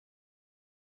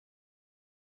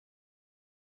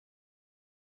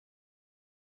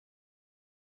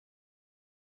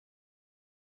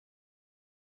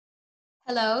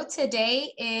Hello,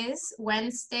 today is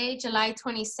Wednesday, July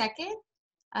 22nd,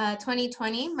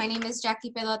 2020. My name is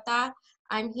Jackie Pelota.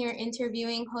 I'm here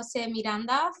interviewing José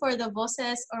Miranda for the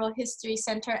Voces Oral History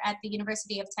Center at the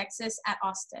University of Texas at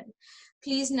Austin.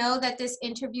 Please know that this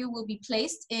interview will be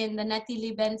placed in the Nettie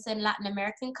Lee Benson Latin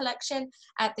American Collection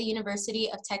at the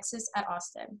University of Texas at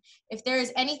Austin. If there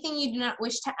is anything you do not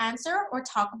wish to answer or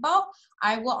talk about,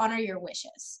 I will honor your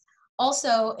wishes.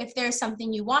 Also, if there's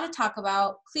something you want to talk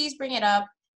about, please bring it up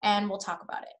and we'll talk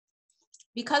about it.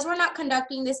 Because we're not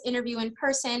conducting this interview in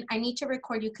person, I need to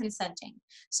record you consenting.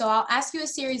 So I'll ask you a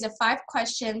series of 5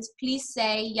 questions. Please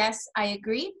say, yes, I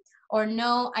agree, or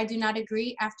no, I do not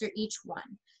agree after each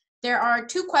one. There are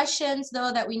 2 questions,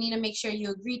 though, that we need to make sure you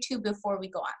agree to before we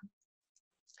go on.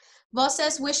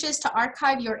 Voces wishes to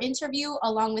archive your interview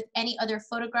along with any other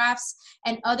photographs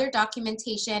and other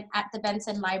documentation at the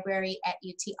Benson Library at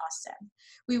UT Austin.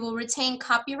 We will retain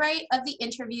copyright of the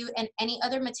interview and any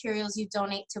other materials you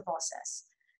donate to Voces.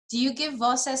 Do you give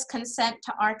Voces consent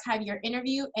to archive your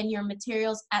interview and your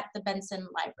materials at the Benson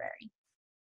Library?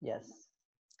 Yes.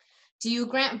 Do you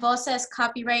grant Voces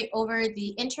copyright over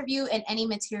the interview and any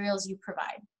materials you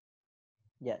provide?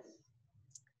 Yes.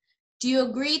 Do you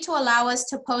agree to allow us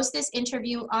to post this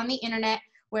interview on the internet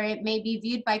where it may be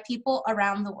viewed by people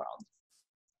around the world?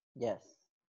 Yes.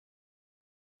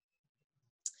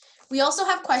 We also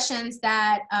have questions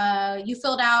that you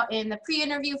filled out in the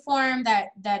pre-interview form that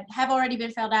have already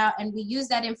been filled out, and we use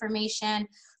that information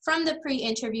from the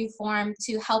pre-interview form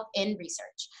to help in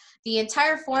research. The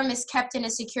entire form is kept in a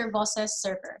secure Voces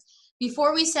server.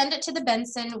 Before we send it to the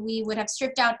Benson, we would have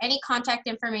stripped out any contact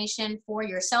information for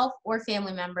yourself or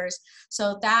family members,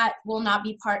 so that will not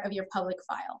be part of your public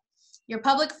file. Your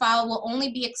public file will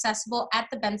only be accessible at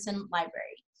the Benson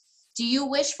Library. Do you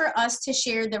wish for us to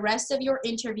share the rest of your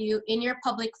interview in your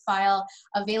public file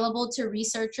available to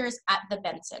researchers at the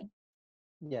Benson?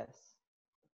 Yes.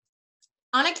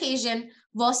 On occasion,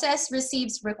 Voces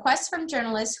receives requests from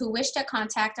journalists who wish to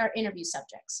contact our interview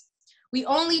subjects. We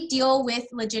only deal with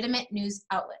legitimate news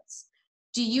outlets.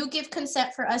 Do you give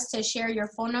consent for us to share your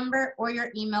phone number or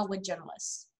your email with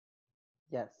journalists?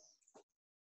 Yes.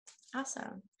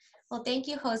 Awesome. Well, thank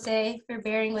you, Jose, for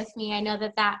bearing with me. I know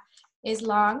that is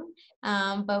long,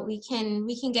 but we can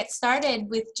get started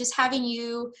with just having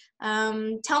you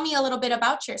tell me a little bit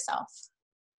about yourself.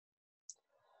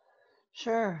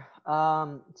 Sure.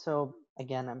 So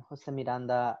again, I'm José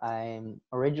Miranda. I'm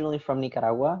originally from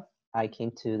Nicaragua. I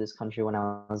came to this country when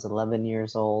I was 11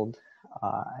 years old.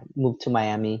 I moved to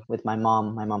Miami with my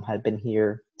mom. My mom had been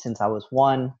here since I was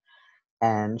 1,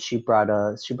 and she brought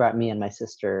me and my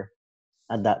sister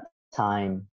at that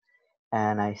time.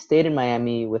 And I stayed in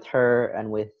Miami with her and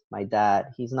with my dad.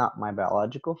 He's not my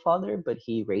biological father, but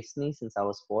he raised me since I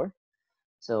was 4.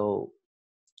 So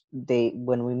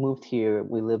when we moved here,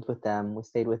 we lived with them. We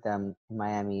stayed with them in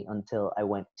Miami until I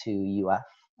went to UF.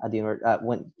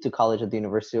 Went to college at the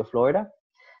University of Florida.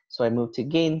 So I moved to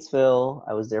Gainesville.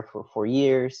 I was there for 4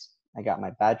 years. I got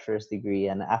my bachelor's degree.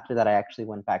 And after that, I actually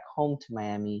went back home to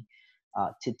Miami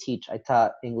to teach. I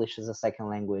taught English as a second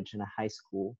language in a high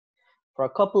school for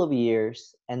a couple of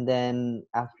years. And then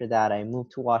after that, I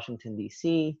moved to Washington,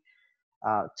 D.C.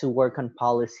 To work on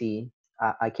policy.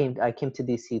 I came to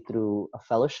D.C. through a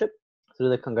fellowship through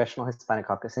the Congressional Hispanic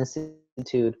Caucus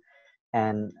Institute.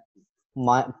 And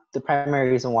the primary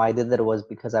reason why I did that was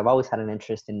because I've always had an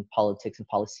interest in politics and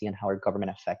policy and how our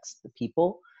government affects the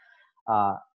people.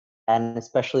 And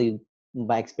especially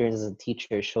my experience as a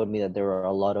teacher showed me that there are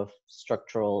a lot of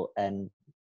structural and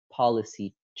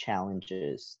policy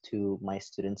challenges to my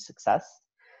students' success.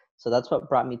 So that's what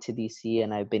brought me to DC,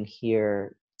 and I've been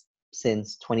here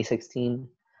since 2016.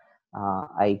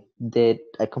 I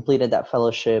completed that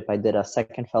fellowship. I did a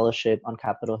second fellowship on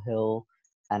Capitol Hill.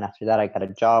 And after that, I got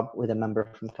a job with a member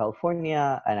from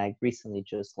California, and I recently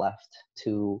just left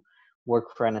to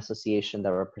work for an association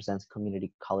that represents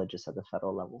community colleges at the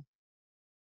federal level.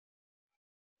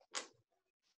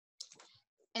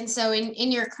 And so in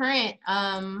your current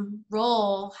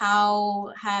role,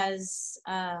 how has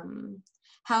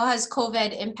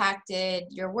COVID impacted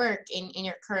your work in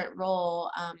your current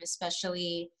role,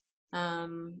 especially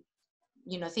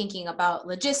thinking about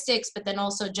logistics, but then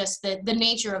also just the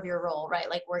nature of your role, right?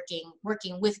 Like working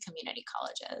with community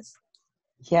colleges.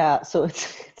 Yeah, so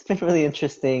it's been really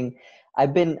interesting.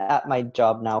 I've been at my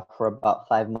job now for about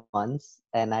 5 months,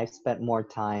 and I've spent more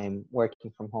time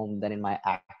working from home than in my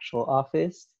actual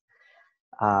office.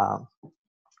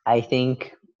 I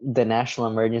think the national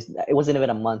emergency, it wasn't even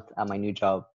a month at my new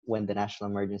job when the national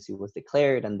emergency was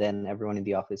declared, and then everyone in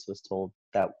the office was told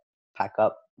that pack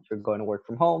up, you're going to work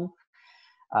from home.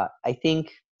 I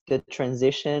think the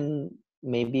transition,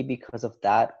 maybe because of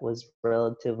that, was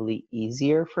relatively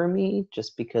easier for me,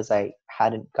 just because I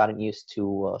hadn't gotten used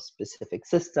to a specific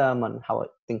system on how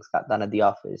things got done at the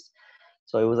office.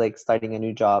 So it was like starting a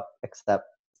new job, except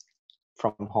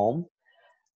from home.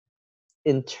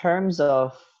 In terms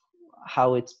of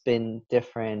how it's been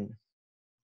different,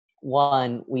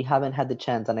 one, we haven't had the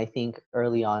chance, and I think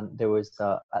early on there was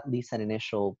at least an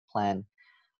initial plan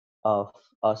of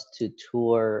us to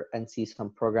tour and see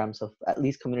some programs of at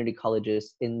least community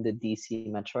colleges in the DC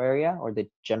metro area or the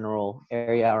general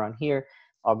area around here.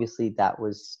 Obviously, that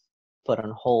was put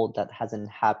on hold. That hasn't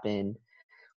happened.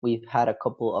 We've had a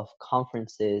couple of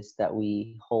conferences that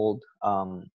we hold.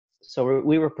 So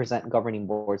we represent governing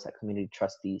boards at community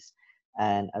trustees.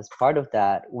 And as part of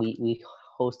that, we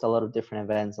host a lot of different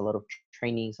events, a lot of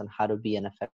trainings on how to be an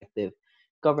effective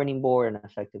governing board, an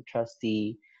effective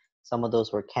trustee. Some of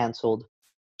those were canceled.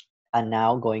 And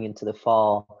now going into the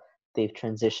fall, they've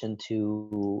transitioned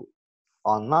to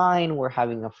online. We're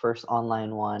having a first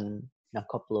online one in a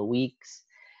couple of weeks.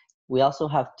 We also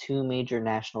have two major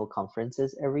national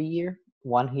conferences every year.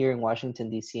 One here in Washington,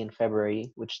 D.C. in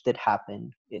February, which did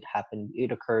happen.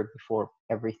 It occurred before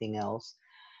everything else.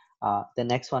 The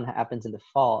next one happens in the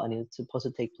fall, and it's supposed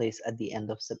to take place at the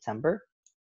end of September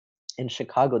in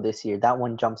Chicago this year. That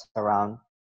one jumps around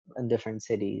in different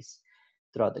cities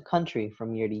throughout the country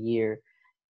from year to year.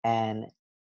 And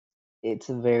it's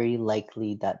very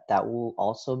likely that that will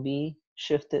also be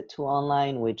shifted to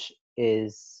online, which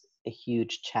is a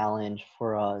huge challenge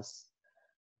for us,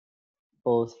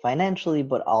 both financially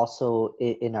but also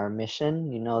in our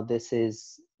mission. You know, this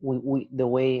is we the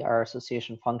way our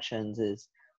association functions is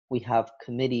we have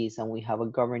committees and we have a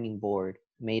governing board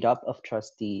made up of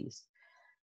trustees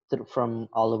from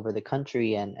all over the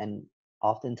country, and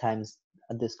oftentimes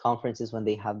at this conference is when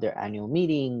they have their annual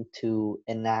meeting to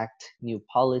enact new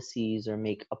policies or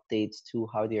make updates to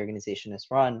how the organization is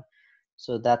run.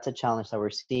 So that's a challenge that we're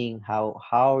seeing. How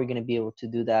are we going to be able to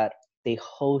do that? They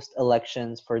host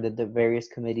elections for the various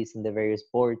committees and the various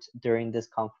boards during this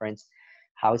conference.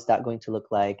 How is that going to look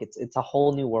like? It's a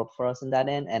whole new world for us in that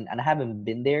end, and I haven't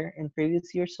been there in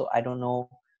previous years, so I don't know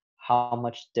how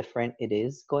much different it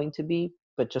is going to be.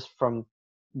 But just from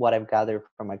what I've gathered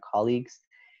from my colleagues,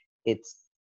 it's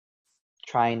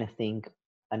trying to think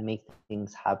and make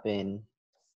things happen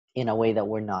in a way that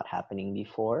were not happening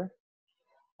before.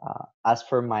 As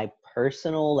for my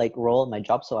personal role in my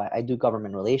job, so I do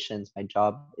government relations. My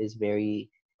job is very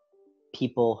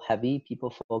people heavy,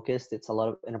 people focused. It's a lot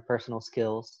of interpersonal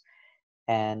skills.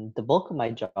 And the bulk of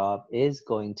my job is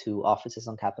going to offices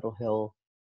on Capitol Hill,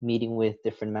 meeting with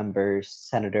different members,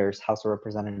 senators, House of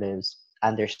Representatives,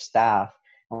 and their staff.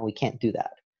 And we can't do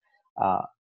that.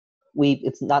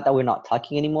 It's not that we're not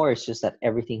talking anymore. It's just that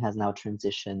everything has now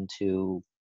transitioned to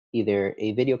either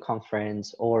a video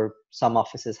conference, or some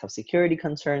offices have security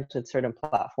concerns with certain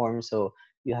platforms, so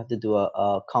you have to do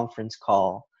a conference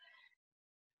call,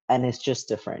 and it's just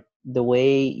different. The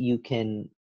way you can,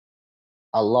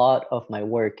 a lot of my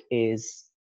work is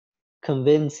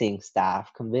convincing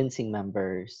staff, convincing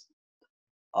members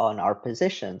on our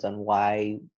positions on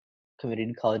why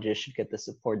community colleges should get the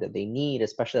support that they need,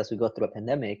 especially as we go through a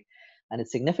pandemic. And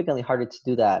it's significantly harder to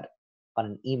do that on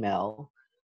an email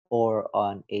or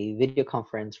on a video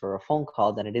conference or a phone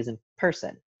call than it is in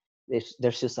person.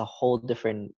 There's just a whole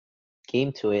different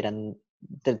game to it, and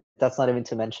that's not even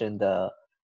to mention the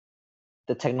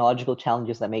technological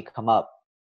challenges that may come up.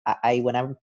 When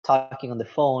I'm talking on the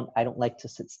phone, I don't like to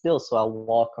sit still, so I'll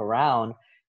walk around.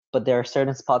 But there are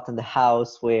certain spots in the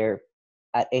house where,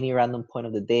 at any random point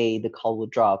of the day, the call will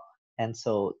drop, and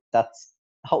so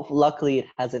luckily it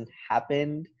hasn't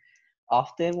happened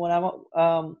often when I'm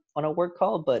on a work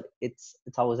call, but it's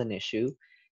always an issue.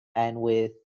 And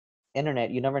with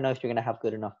internet, you never know if you're going to have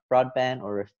good enough broadband,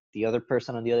 or if the other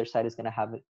person on the other side is going to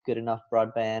have good enough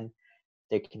broadband.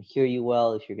 They can hear you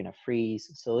well, if you're going to freeze.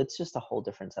 So it's just a whole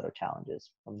different set of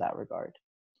challenges from that regard.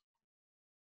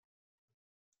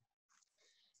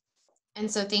 And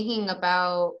so thinking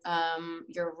about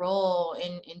your role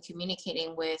in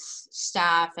communicating with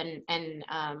staff and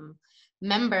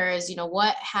members, you know,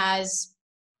 what has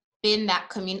been that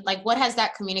what has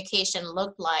that communication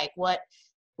looked like? What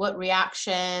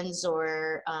reactions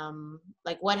or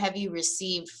what have you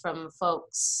received from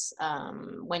folks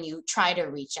when you try to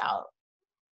reach out?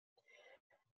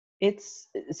 It's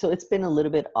been a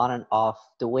little bit on and off.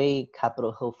 The way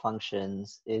Capitol Hill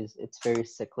functions is it's very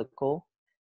cyclical.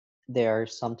 There are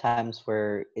some times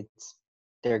where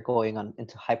they're going on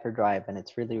into hyperdrive and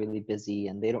it's really, really busy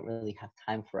and they don't really have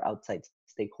time for outside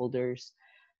stakeholders.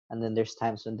 And then there's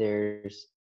times when there's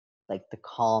like the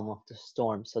calm of the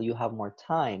storm, so you have more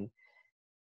time.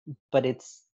 But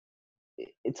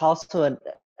it's also an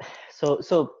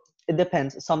so it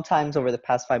depends. Sometimes over the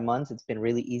past 5 months, it's been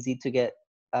really easy to get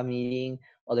a meeting.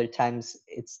 Other times,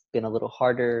 it's been a little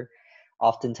harder.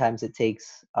 Oftentimes, it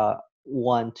takes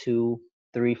one, two,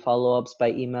 three follow-ups by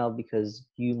email because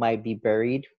you might be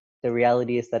buried. The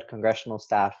reality is that congressional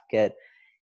staff get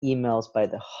emails by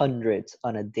the hundreds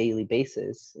on a daily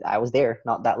basis. I was there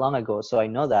not that long ago, so I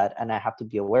know that, and I have to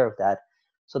be aware of that.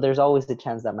 So there's always the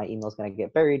chance that my email is going to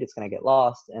get buried, it's going to get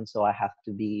lost, and so I have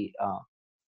to be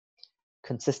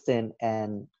consistent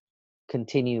and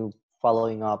continue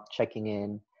following up, checking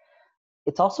in.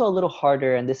 It's also a little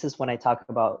harder, and this is when I talk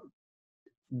about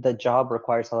the job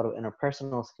requires a lot of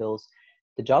interpersonal skills.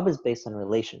 The job is based on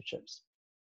relationships.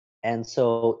 And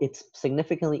so it's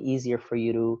significantly easier for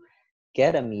you to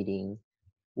get a meeting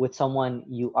with someone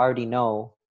you already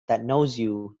know, that knows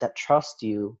you, that trusts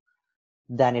you,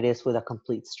 than it is with a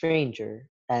complete stranger.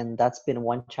 And that's been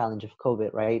one challenge of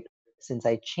COVID, right? Since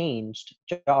I changed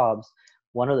jobs,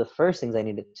 one of the first things I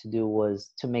needed to do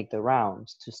was to make the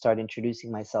rounds, to start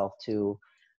introducing myself to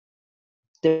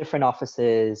different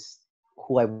offices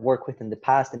who I worked with in the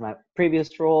past in my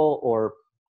previous role, or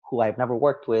who I've never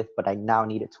worked with, but I now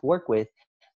needed to work with,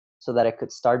 so that I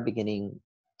could start beginning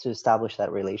to establish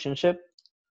that relationship.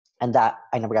 And that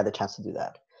I never got the chance to do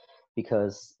that,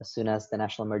 because as soon as the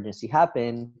national emergency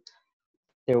happened,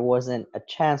 there wasn't a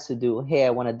chance to do, hey, I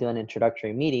want to do an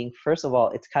introductory meeting. First of all,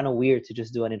 it's kind of weird to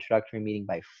just do an introductory meeting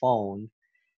by phone.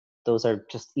 Those are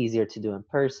just easier to do in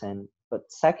person.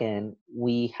 But second,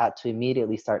 we had to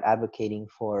immediately start advocating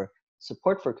for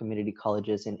support for community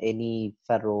colleges in any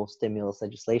federal stimulus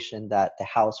legislation that the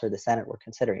House or the Senate were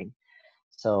considering.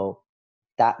 So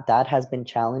that has been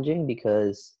challenging,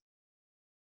 because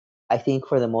I think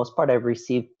for the most part I've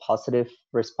received positive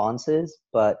responses,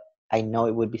 but I know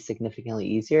it would be significantly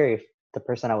easier if the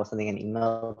person I was sending an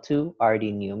email to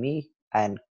already knew me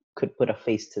and could put a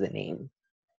face to the name.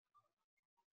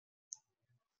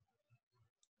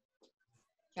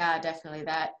 Yeah, definitely.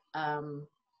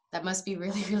 That must be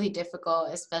really, really difficult,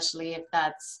 especially if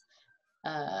that's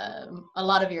a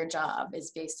lot of your job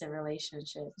is based in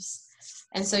relationships.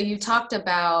 And so you talked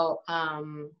about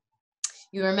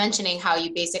you were mentioning how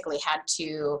you basically had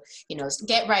to,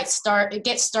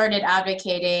 get started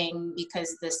advocating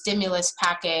because the stimulus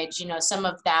package, some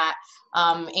of that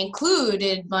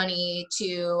included money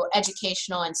to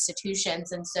educational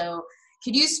institutions. And so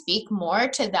could you speak more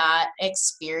to that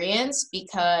experience?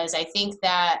 Because I think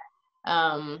that,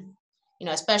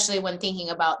 especially when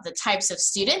thinking about the types of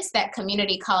students that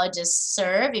community colleges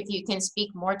serve, if you can speak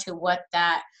more to what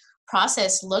that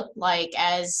process looked like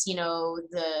as,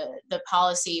 the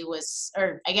policy was,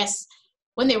 or I guess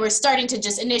when they were starting to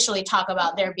just initially talk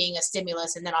about there being a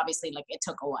stimulus, and then obviously like it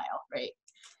took a while, right?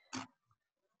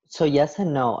 So yes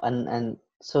and no. And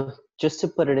so just to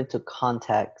put it into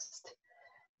context,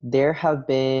 there have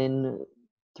been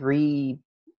three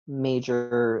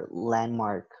major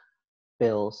landmark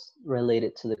bills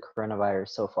related to the coronavirus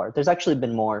so far. There's actually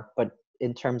been more, but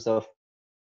in terms of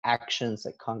actions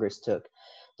that Congress took,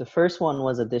 the first one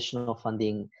was additional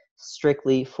funding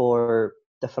strictly for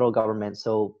the federal government.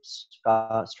 So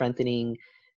strengthening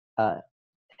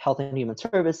Health and Human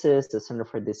Services, the Center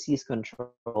for Disease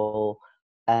Control,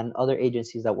 and other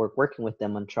agencies that were working with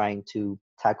them on trying to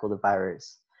tackle the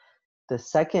virus. The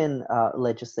second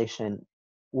legislation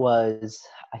was,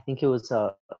 I think it was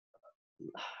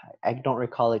I don't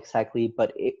recall exactly,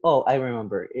 but I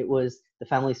remember. It was the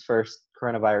Families First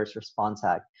Coronavirus Response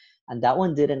Act. And that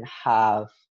one didn't have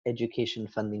education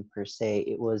funding per se.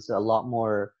 It was a lot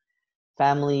more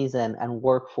families and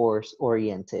workforce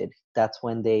oriented. That's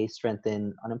when they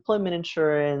strengthened unemployment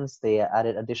insurance. They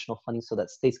added additional funding so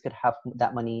that states could have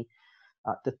that money.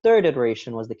 The third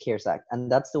iteration was the CARES Act.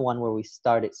 And that's the one where we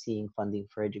started seeing funding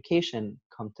for education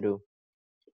come through.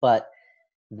 But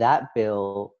that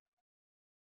bill,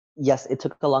 yes, it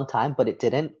took a long time, but it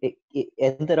didn't. It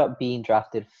ended up being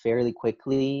drafted fairly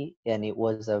quickly, and it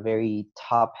was a very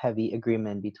top-heavy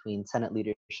agreement between Senate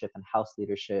leadership and House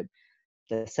leadership.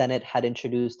 The Senate had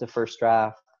introduced the first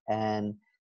draft, and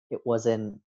it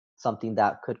wasn't something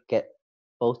that could get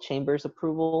both chambers'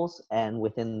 approvals. And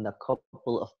within a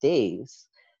couple of days,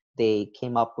 they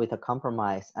came up with a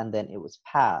compromise, and then it was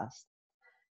passed.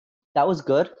 That was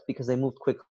good because they moved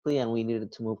quickly and we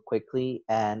needed to move quickly.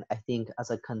 And I think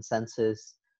as a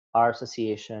consensus, our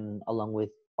association, along with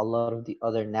a lot of the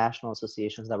other national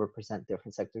associations that represent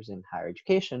different sectors in higher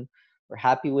education, were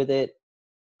happy with it.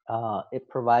 It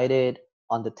provided,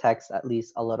 on the text at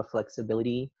least, a lot of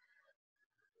flexibility.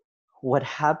 What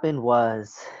happened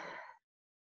was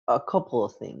A couple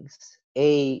of things.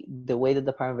 A, the way the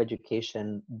Department of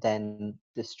Education then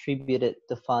distributed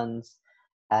the funds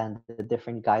and the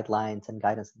different guidelines and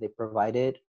guidance that they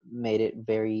provided made it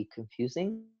very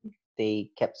confusing.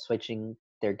 They kept switching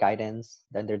their guidance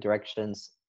and their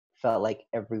directions, felt like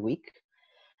every week.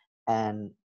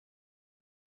 And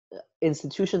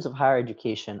institutions of higher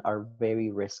education are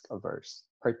very risk averse,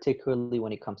 particularly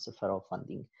when it comes to federal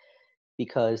funding,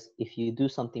 because if you do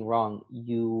something wrong,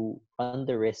 you run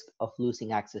the risk of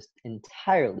losing access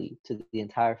entirely to the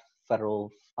entire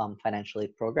federal financial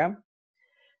aid program,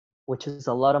 which is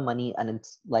a lot of money. And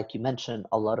it's, like you mentioned,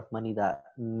 a lot of money that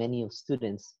many of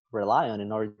students rely on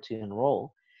in order to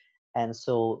enroll. And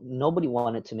so nobody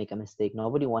wanted to make a mistake.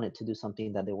 Nobody wanted to do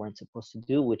something that they weren't supposed to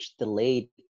do, which delayed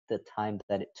the time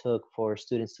that it took for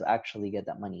students to actually get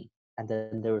that money. And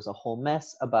then there was a whole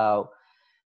mess about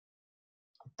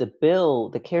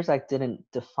the CARES Act didn't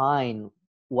define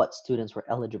what students were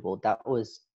eligible. That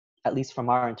was, at least from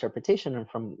our interpretation and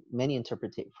from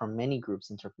many groups'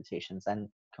 interpretations and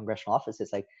congressional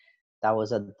offices, like that was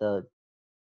the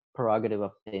prerogative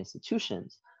of the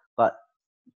institutions. But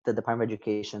the Department of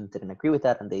Education didn't agree with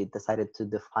that, and they decided to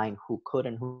define who could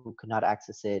and who could not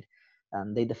access it.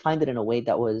 They defined it in a way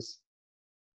that was,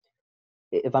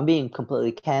 if I'm being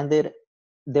completely candid,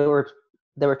 they were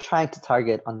they were trying to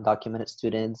target undocumented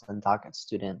students and DACA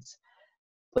students,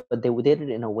 but they did it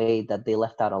in a way that they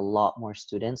left out a lot more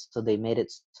students. So they made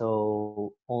it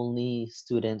so only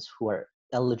students who are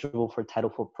eligible for Title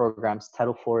IV programs.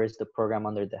 Title IV is the program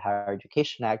under the Higher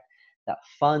Education Act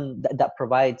that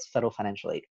provides federal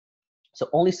financial aid. So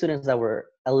only students that were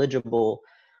eligible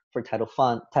for Title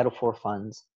IV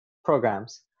funds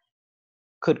programs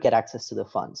could get access to the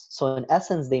funds. So in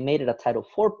essence, they made it a Title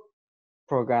IV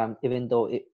program, even though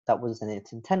that wasn't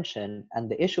its intention. And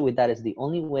the issue with that is the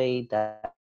only way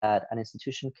that an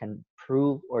institution can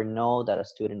prove or know that a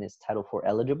student is Title IV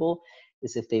eligible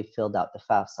is if they filled out the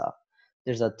FAFSA.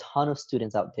 There's a ton of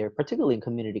students out there, particularly in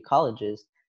community colleges,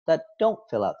 that don't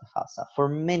fill out the FAFSA for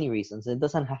many reasons. It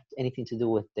doesn't have anything to do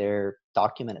with their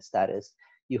documented status.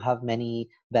 You have many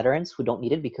veterans who don't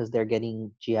need it because they're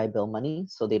getting GI Bill money,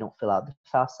 so they don't fill out the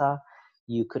FAFSA.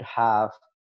 You could have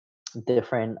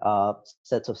different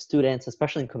sets of students,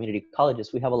 especially in community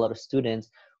colleges. We have a lot of students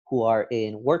who are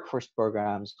in workforce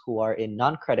programs, who are in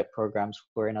non-credit programs,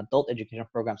 who are in adult education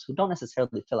programs, who don't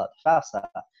necessarily fill out the FAFSA.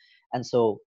 And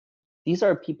so these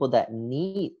are people that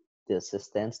need the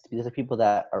assistance. These are people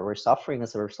that were suffering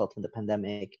as a result of the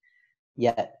pandemic,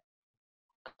 yet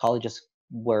colleges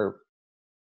were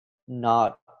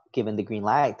not given the green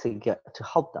light to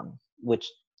help them,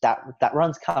 which that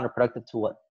runs counterproductive to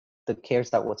what the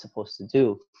CARES Act was supposed to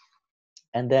do.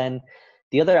 And then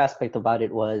the other aspect about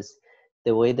it was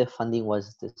the way the funding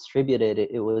was distributed.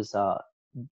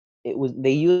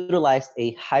 They utilized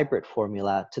a hybrid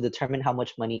formula to determine how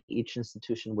much money each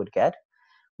institution would get,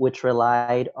 which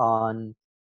relied on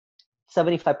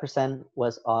 75%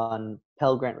 was on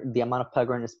Pell Grant, the amount of Pell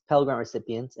Grant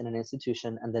recipients in an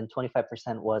institution, and then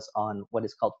 25% was on what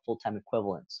is called full-time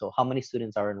equivalent. So how many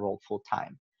students are enrolled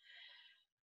full-time?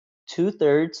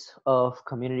 2/3 of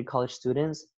community college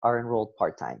students are enrolled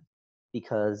part-time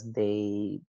because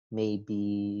they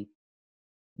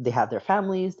have their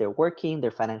families, they're working,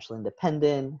 they're financially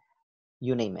independent,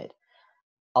 you name it.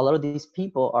 A lot of these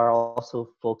people are also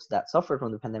folks that suffered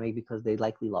from the pandemic because they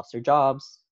likely lost their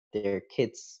jobs. Their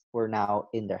kids were now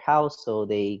in their house, so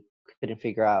they couldn't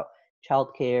figure out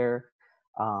childcare.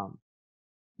 Um,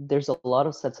 there's a lot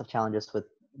of sets of challenges with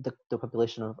the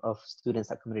population of students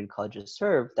that community colleges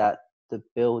serve that the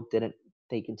bill didn't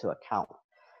take into account.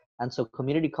 And so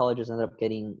community colleges ended up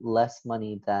getting less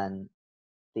money than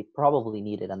they probably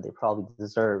needed and they probably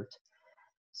deserved.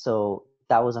 So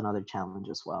that was another challenge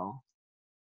as well.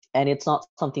 And it's not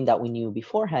something that we knew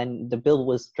beforehand. The bill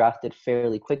was drafted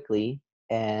fairly quickly,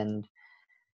 and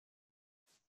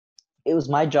it was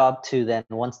my job to then,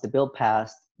 once the bill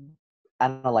passed,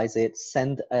 analyze it,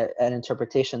 send an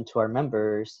interpretation to our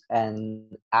members,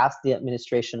 and as the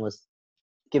administration was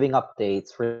giving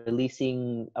updates,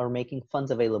 releasing or making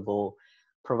funds available,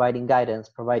 providing guidance,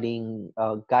 providing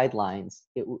guidelines,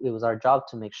 it was our job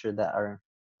to make sure that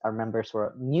our members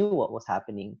knew what was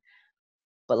happening.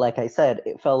 But like I said,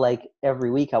 it felt like every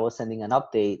week I was sending an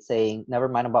update saying, never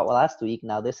mind about last week,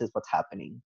 now this is what's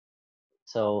happening.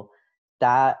 So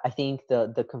that, I think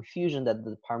the confusion that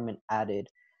the department added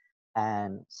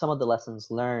and some of the lessons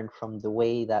learned from the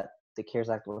way that the CARES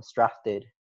Act was drafted,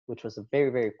 which was very,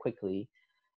 very quickly,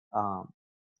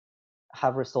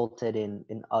 have resulted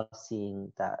in us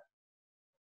seeing that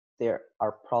there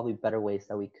are probably better ways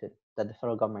that the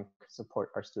federal government could support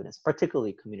our students,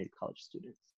 particularly community college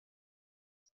students.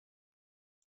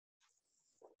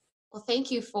 Well,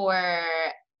 thank you for,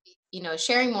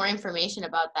 sharing more information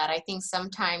about that. I think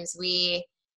sometimes we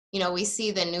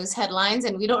see the news headlines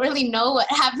and we don't really know what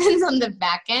happens on the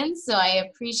back end. So I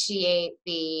appreciate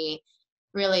the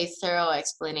really thorough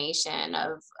explanation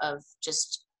of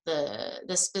just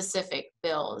the specific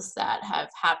bills that have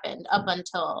happened up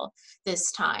until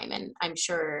this time. And I'm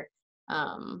sure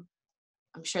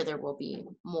there will be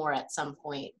more at some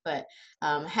point. But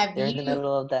have They're in the you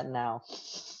middle of that now.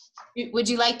 would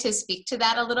you like to speak to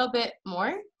that a little bit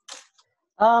more?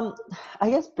 Um, I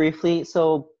guess briefly.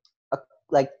 So,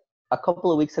 like a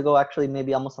couple of weeks ago, actually,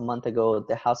 maybe almost a month ago,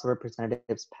 the House of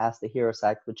Representatives passed the HEROES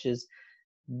Act, which is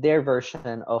their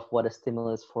version of what a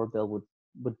stimulus for bill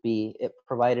would be. It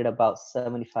provided about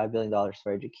 $75 billion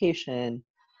for education,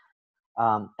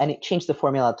 and it changed the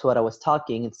formula to what I was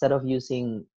talking. Instead of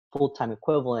using full-time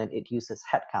equivalent, it uses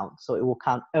headcount. So it will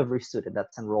count every student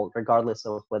that's enrolled, regardless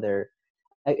of whether,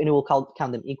 and it will count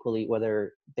them equally,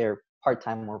 whether they're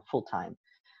part-time or full-time,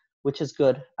 which is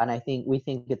good. And we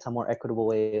think it's a more equitable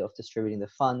way of distributing the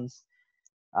funds.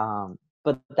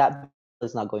 But that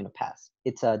is not going to pass.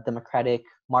 It's a Democratic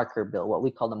marker bill, what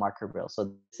we call the marker bill.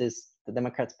 So this is the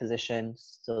Democrats' position,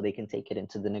 so they can take it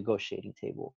into the negotiating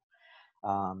table.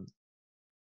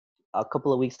 A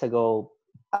couple of weeks ago,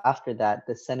 after that,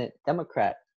 the Senate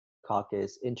Democrat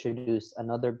caucus introduced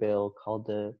another bill called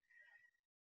the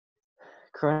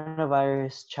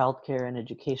Coronavirus Childcare and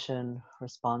Education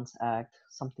Response Act,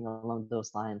 something along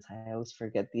those lines. I always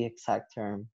forget the exact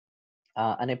term.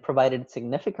 And it provided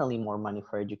significantly more money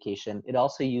for education. It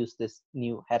also used this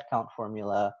new headcount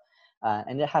formula,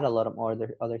 and it had a lot of more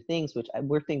other things, which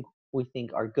we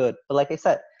think are good. But like I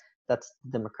said, that's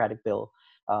the Democratic bill.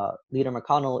 Leader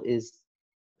McConnell is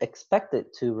expected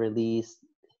to release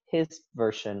his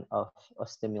version of a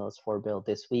stimulus for bill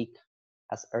this week,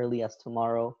 as early as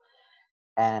tomorrow.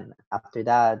 And after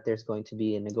that, there's going to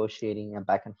be a negotiating and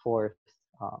back and forth.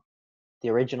 The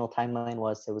original timeline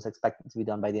it was expected to be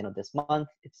done by the end of this month.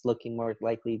 It's looking more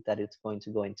likely that it's going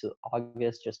to go into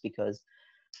August, just because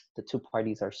the two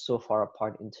parties are so far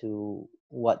apart into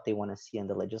what they want to see in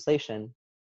the legislation.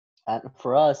 And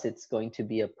for us, it's going to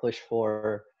be a push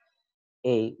for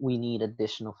we need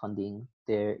additional funding.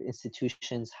 Their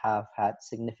institutions have had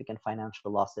significant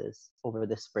financial losses over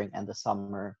the spring and the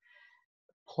summer.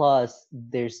 Plus,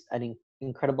 there's an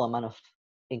incredible amount of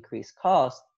increased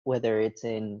cost, whether it's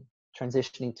in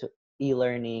transitioning to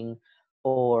e-learning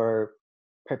or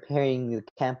preparing the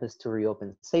campus to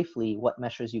reopen safely, what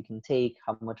measures you can take,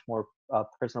 how much more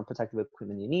personal protective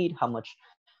equipment you need, how much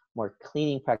more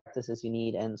cleaning practices you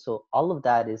need. And so all of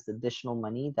that is additional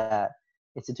money that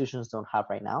institutions don't have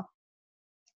right now.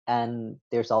 And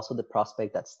there's also the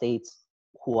prospect that states,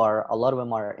 a lot of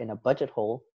them are in a budget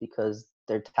hole because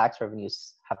their tax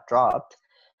revenues have dropped,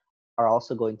 are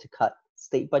also going to cut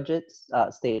state budgets,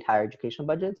 state higher education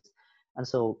budgets. And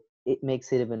so it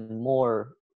makes it even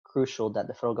more crucial that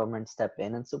the federal government step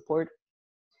in and support.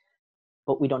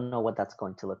 But we don't know what that's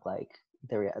going to look like.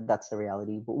 That's the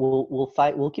reality. But we'll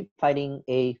fight. We'll keep fighting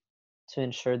to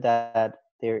ensure that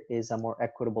there is a more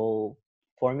equitable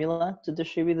formula to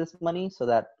distribute this money, so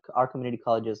that our community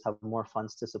colleges have more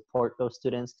funds to support those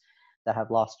students that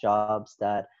have lost jobs,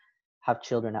 that have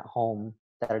children at home,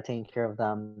 that are taking care of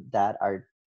them, that are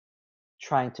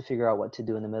trying to figure out what to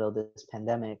do in the middle of this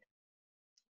pandemic.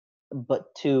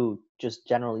 But just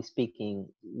generally speaking,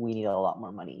 we need a lot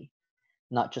more money.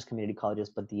 Not just community colleges,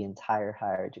 but the entire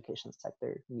higher education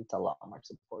sector needs a lot more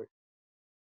support.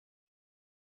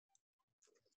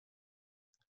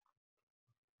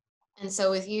 And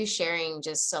so with you sharing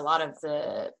just a lot of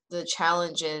the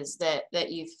challenges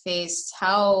that you faced,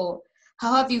 how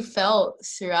have you felt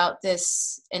throughout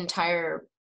this entire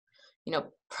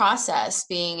process,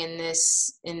 being in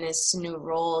this new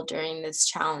role during this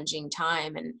challenging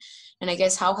time? And I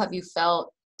guess, how have you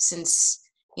felt since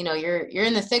you're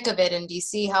in the thick of it in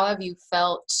DC? How have you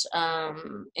felt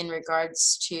in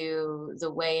regards to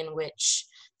the way in which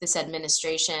this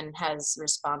administration has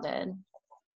responded?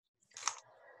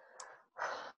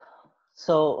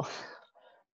 So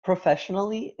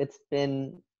professionally, it's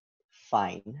been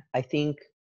fine. I think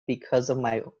because of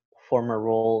my former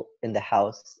role in the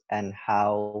House and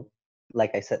how,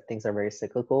 like I said, things are very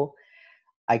cyclical,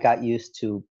 I got used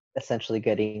to essentially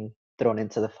getting thrown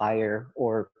into the fire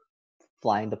or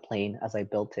flying the plane as I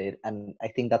built it. And I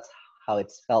think that's how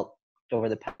it's felt over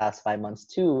the past 5 months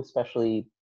too, especially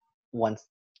once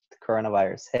the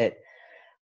coronavirus hit.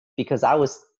 Because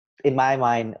in my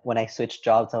mind, when I switched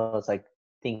jobs, I was like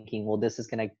thinking, well, this is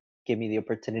going to give me the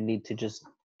opportunity to just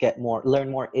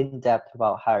learn more in depth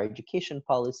about higher education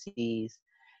policies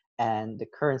and the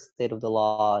current state of the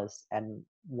laws, and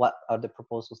what are the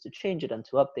proposals to change it and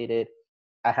to update it.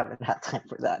 I haven't had time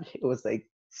for that. It was like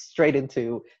straight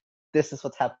into, this is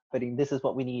what's happening, this is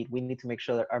what we need. We need to make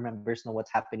sure that our members know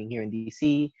what's happening here in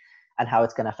DC and how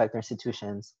it's going to affect their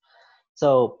institutions.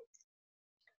 So,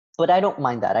 but I don't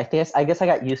mind that. I guess I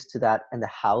got used to that in the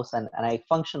house, and I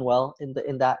function well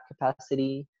in that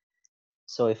capacity.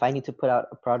 So if I need to put out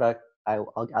a product,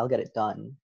 I'll get it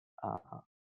done.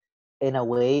 In a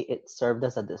way, it served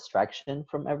as a distraction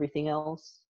from everything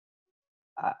else.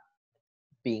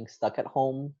 Being stuck at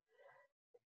home,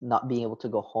 not being able to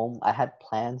go home. I had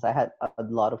plans. I had a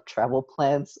lot of travel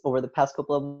plans over the past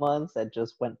couple of months that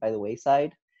just went by the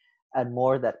wayside, and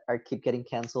more that are keep getting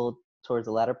canceled towards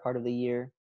the latter part of the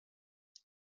year.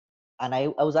 And I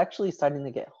was actually starting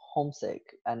to get homesick,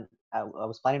 and I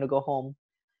was planning to go home.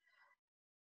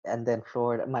 And then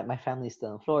Florida, my family's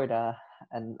still in Florida,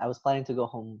 and I was planning to go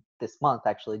home this month,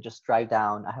 actually, just drive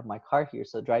down. I have my car here,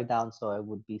 so drive down so I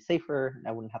would be safer and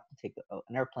I wouldn't have to take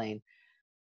an airplane.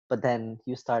 But then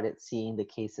you started seeing the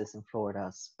cases in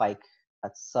Florida spike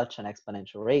at such an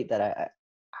exponential rate that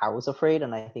I was afraid,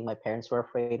 and I think my parents were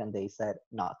afraid, and they said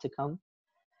not to come.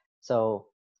 So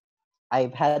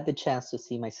I've had the chance to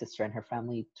see my sister and her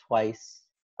family twice,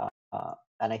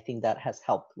 and I think that has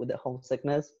helped with the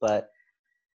homesickness. But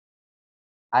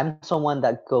I'm someone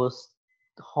that goes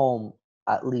home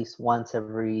at least once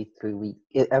every 3 weeks,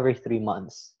 every 3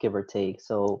 months, give or take.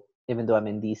 So even though I'm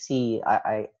in DC,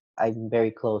 I'm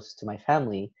very close to my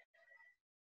family,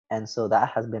 and so that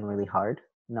has been really hard,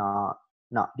 not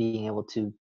being able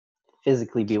to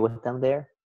physically be with them there.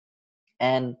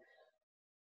 And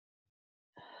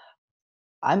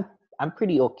I'm I'm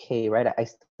pretty okay, right? I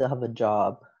still have a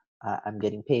job. I'm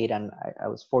getting paid, and I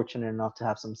was fortunate enough to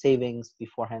have some savings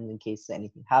beforehand in case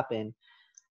anything happened.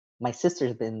 My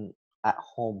sister's been at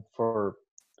home for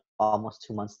almost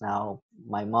 2 months now.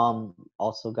 My mom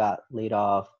also got laid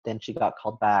off. Then she got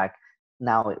called back.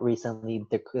 Now, recently,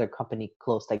 their company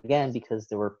closed again because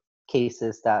there were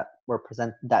cases that were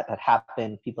that had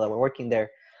happened, people that were working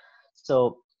there.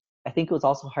 So I think it was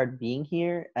also hard being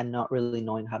here and not really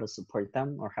knowing how to support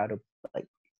them, or how to, like,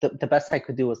 the best I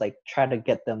could do was like try to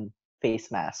get them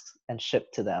face masks and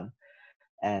ship to them.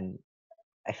 And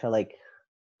I feel like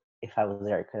if I was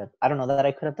there, I don't know that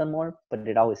I could have done more, but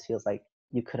it always feels like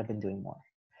you could have been doing more.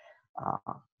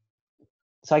 Uh,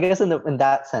 so I guess in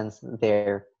that sense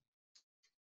there.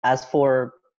 As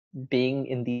for being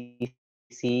in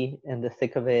DC in the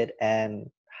thick of it and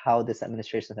how this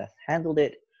administration has handled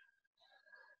it,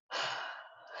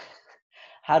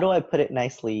 how do I put it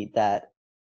nicely that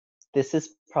this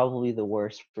is probably the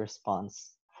worst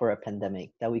response for a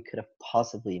pandemic that we could have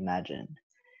possibly imagined.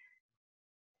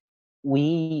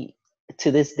 We,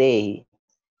 to this day,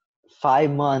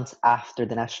 5 months after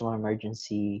the national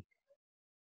emergency,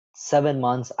 7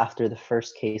 months after the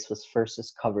first case was first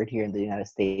discovered here in the United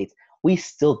States, we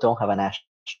still don't have a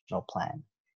national plan.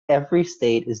 Every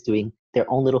state is doing their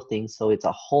own little things, so it's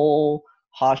a whole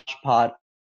hodgepodge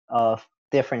of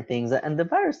different things. And the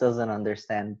virus doesn't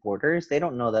understand borders. They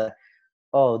don't know that,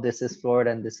 oh, this is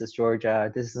Florida and this is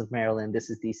Georgia, this is Maryland, this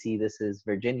is DC, this is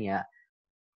Virginia.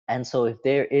 And so if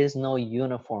there is no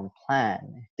uniform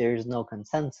plan, if there's no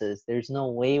consensus, there's no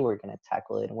way we're going to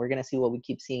tackle it. And we're going to see what we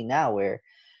keep seeing now, where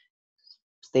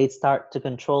states start to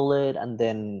control it, and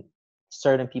then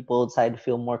certain people decide to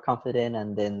feel more confident,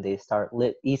 and then they start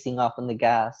easing off on the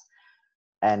gas,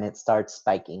 and it starts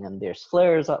spiking, and there's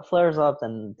flares up,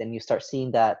 and then you start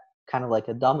seeing that kind of like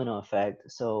a domino effect.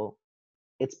 So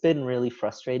it's been really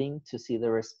frustrating to see the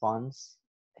response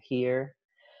here.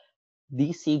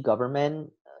 DC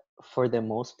government, for the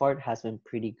most part, has been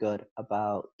pretty good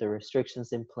about the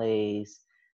restrictions in place,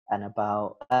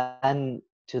 and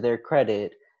to their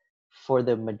credit, for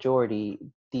the majority,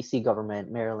 DC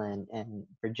government, Maryland, and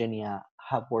Virginia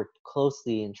have worked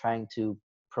closely in trying to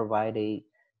provide a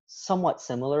somewhat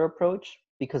similar approach,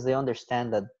 because they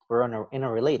understand that we're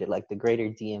interrelated, like the greater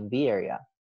DMV area.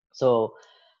 So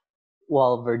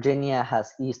while Virginia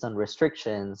has eased on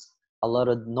restrictions, a lot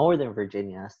of Northern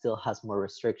Virginia still has more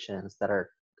restrictions that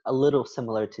are a little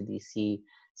similar to DC.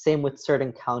 Same with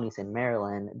certain counties in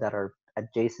Maryland that are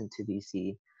adjacent to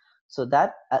DC. So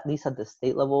that, at least at the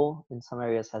state level, in some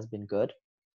areas has been good.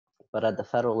 But at the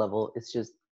federal level,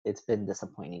 it's been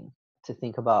disappointing to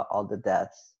think about all the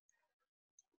deaths,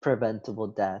 preventable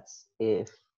deaths, if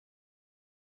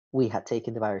we had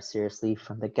taken the virus seriously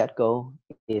from the get-go,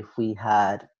 if we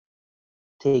had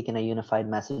taken a unified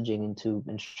messaging into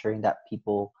ensuring that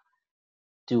people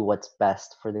do what's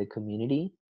best for the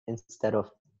community instead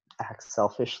of act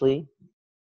selfishly.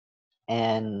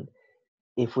 And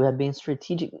if we had been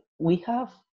strategic, we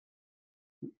have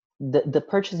the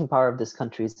purchasing power of this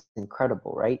country is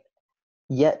incredible, right?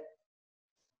 Yet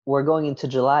we're going into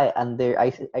July, and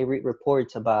I read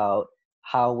reports about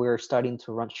how we're starting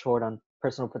to run short on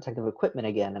personal protective equipment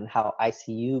again, and how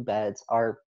ICU beds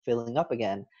are filling up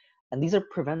again. And these are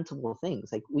preventable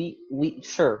things. Like we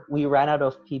ran out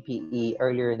of PPE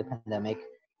earlier in the pandemic.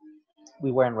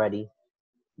 We weren't ready.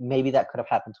 Maybe that could have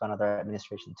happened to another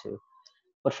administration too.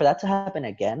 But for that to happen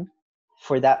again,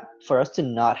 for us to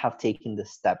not have taken the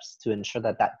steps to ensure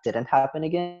that that didn't happen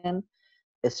again,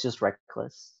 it's just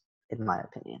reckless, in my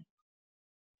opinion.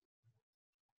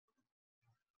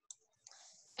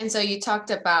 And so you talked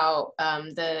about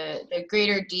the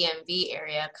greater DMV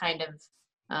area kind of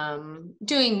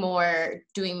doing more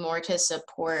to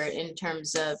support in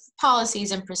terms of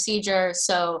policies and procedures.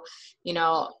 So, you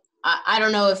know, I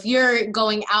don't know if you're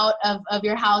going out of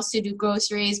your house to do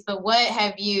groceries, but what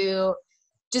have you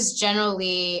just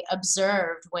generally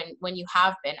observed when you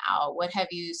have been out? What have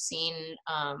you seen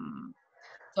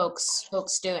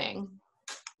folks doing?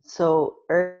 So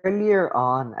earlier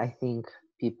on, I think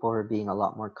people were being a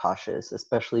lot more cautious,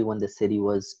 especially when the city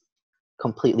was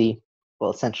completely,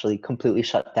 well, essentially completely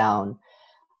shut down.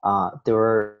 There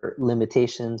were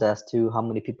limitations as to how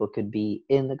many people could be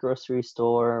in the grocery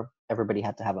store. Everybody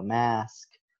had to have a mask.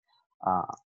 Uh,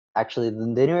 Actually, the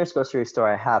nearest grocery store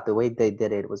I have, the way they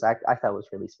did it was, I thought was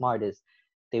really smart, is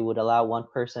they would allow one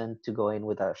person to go in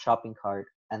with a shopping cart,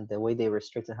 and the way they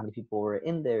restricted how many people were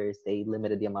in there is they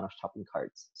limited the amount of shopping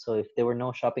carts. So if there were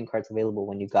no shopping carts available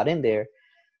when you got in there,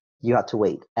 you had to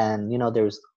wait. And there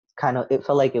was it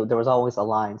felt like there was always a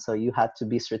line, so you had to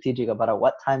be strategic about at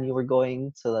what time you were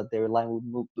going so that their line would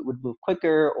move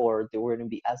quicker, or there wouldn't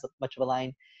be as much of a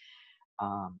line.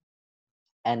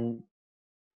 And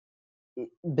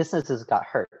businesses got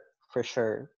hurt for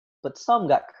sure, but some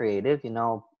got creative.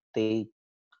 They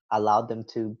allowed them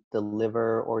to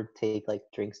deliver or take like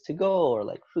drinks to go or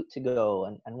like fruit to go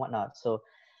and whatnot. So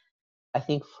I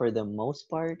think for the most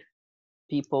part,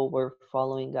 people were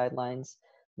following guidelines.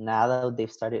 Now that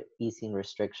they've started easing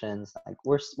restrictions, like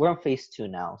we're on phase 2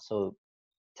 now, so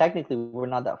technically we're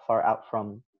not that far out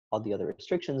from all the other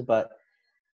restrictions, but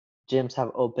gyms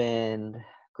have opened,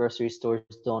 grocery stores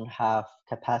don't have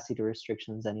capacity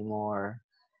restrictions anymore.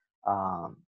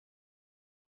 um,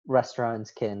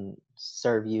 Restaurants can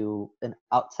serve you in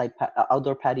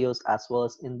outdoor patios as well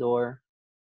as indoor.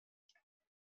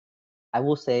 I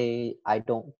will say I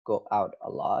don't go out a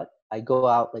lot. I go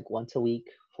out like once a week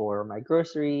for my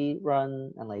grocery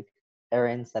run and like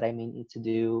errands that I may need to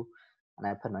do. And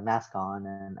I put my mask on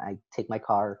and I take my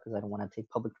car because I don't want to take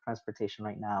public transportation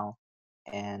right now.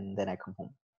 And then I come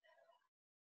home.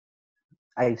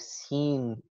 I've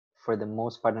seen, for the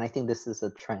most part, and I think this is a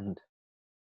trend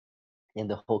in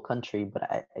the whole country,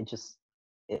 but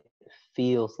it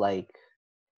feels like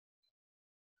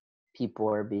people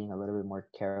are being a little bit more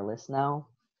careless now.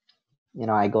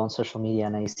 I go on social media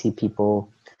and I see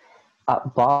people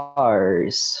at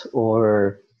bars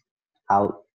or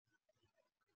out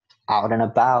and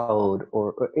about,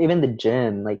 or even the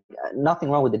gym. Like, nothing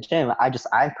wrong with the gym.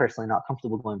 I'm personally not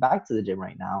comfortable going back to the gym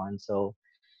right now, and so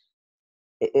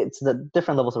it's the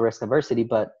different levels of risk adversity.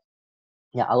 But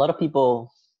yeah, a lot of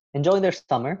people enjoying their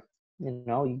summer.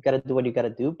 You got to do what you got to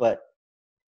do, but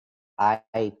I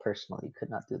personally could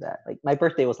not do that. Like, my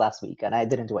birthday was last week and I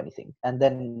didn't do anything. And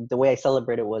then the way I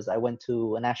celebrated was I went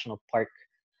to a national park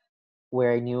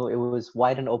where I knew it was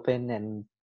wide and open and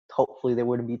hopefully there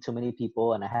wouldn't be too many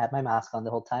people, and I had my mask on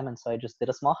the whole time, and so I just did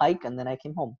a small hike and then I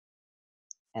came home.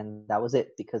 And that was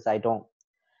it, because I don't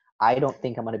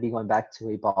think I'm going to be going back to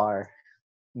a bar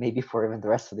maybe for even the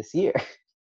rest of this year.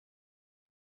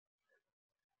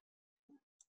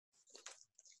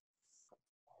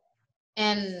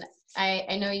 And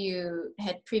I know you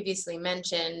had previously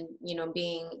mentioned,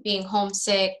 being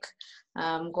homesick,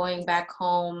 going back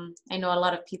home. I know a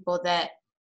lot of people that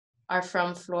are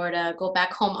from Florida go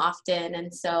back home often,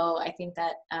 and so I think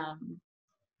that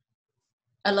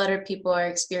a lot of people are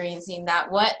experiencing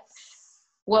that. What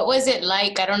was it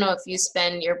like? I don't know if you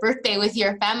spend your birthday with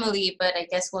your family, but I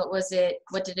guess what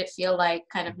did it feel like,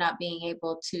 kind of not being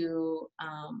able to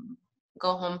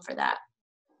go home for that?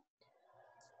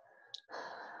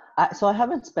 So I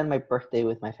haven't spent my birthday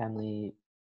with my family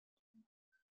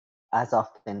as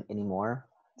often anymore,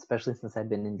 especially since I've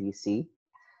been in DC.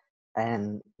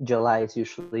 And July is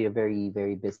usually a very,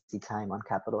 very busy time on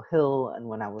Capitol Hill, and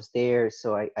when I was there,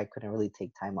 so I couldn't really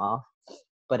take time off.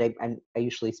 But I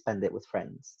usually spend it with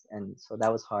friends, and so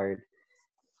that was hard.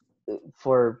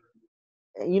 For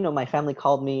my family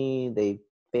called me, they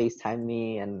FaceTimed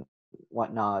me and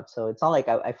whatnot, so it's not like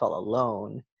I felt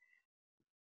alone.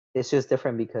 it's just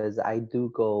different because I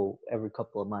do go every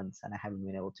couple of months and I haven't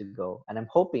been able to go. And I'm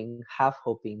hoping, half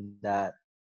hoping that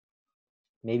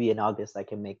maybe in August I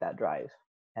can make that drive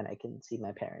and I can see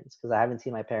my parents because I haven't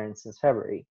seen my parents since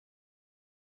February.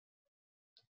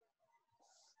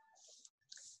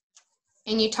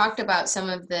 And you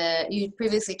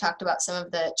previously talked about some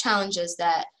of the challenges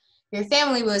that your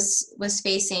family was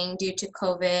facing due to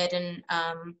COVID. And,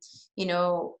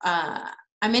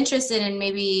 I'm interested in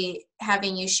maybe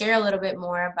having you share a little bit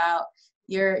more about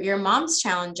your mom's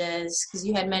challenges, because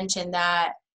you had mentioned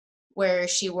that where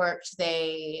she worked,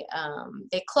 they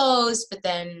closed, but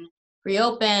then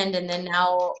reopened, and then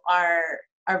now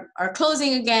are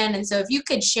closing again. And so if you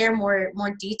could share more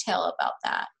detail about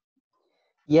that.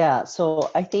 Yeah,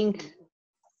 so I think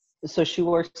so she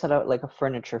works at like a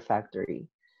furniture factory,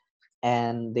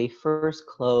 and they first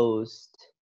closed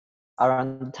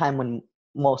around the time when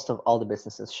most of all the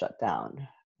businesses shut down,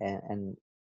 and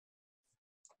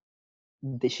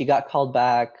she got called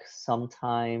back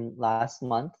sometime last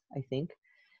month, I think.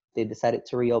 They decided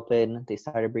to reopen. They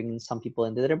started bringing some people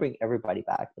in. They didn't bring everybody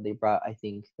back, but they brought, I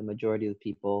think, the majority of the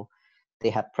people. They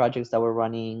had projects that were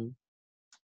running,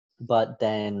 but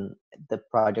then the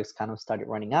projects kind of started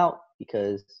running out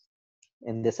because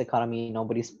in this economy,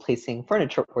 nobody's placing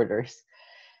furniture orders.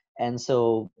 And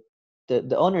so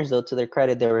the owners, though, to their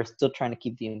credit, they were still trying to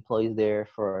keep the employees there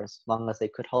for as long as they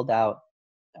could hold out.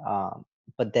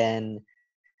 But then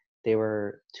there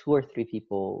were 2 or 3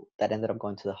 people that ended up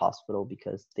going to the hospital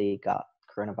because they got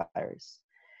coronavirus.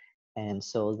 And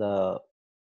so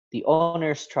the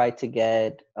owners tried to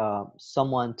get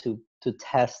someone to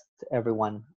test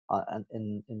everyone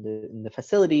in the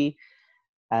facility,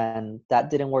 and that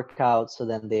didn't work out. So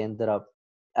then they ended up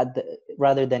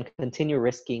rather than continue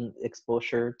risking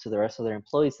exposure to the rest of their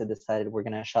employees, they decided we're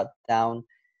going to shut down.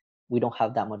 We don't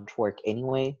have that much work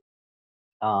anyway.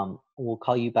 We'll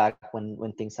call you back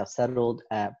when things have settled,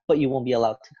 but you won't be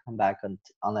allowed to come back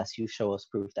unless you show us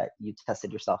proof that you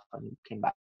tested yourself and you came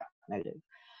back negative.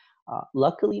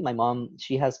 Luckily, my mom,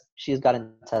 she's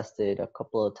gotten tested a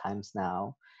couple of times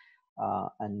now,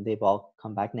 and they've all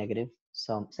come back negative.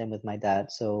 So same with my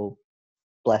dad. So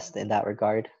blessed in that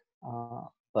regard.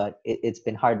 But it's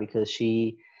been hard because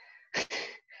she,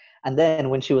 and then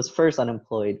when she was first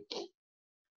unemployed,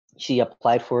 she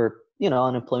applied for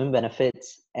unemployment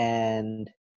benefits, and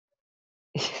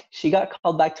she got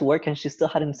called back to work, and she still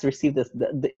hadn't received this.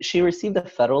 She received the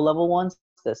federal level ones,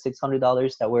 the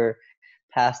 $600 that were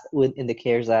passed in the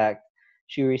CARES Act.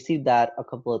 She received that a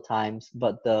couple of times,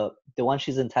 but the one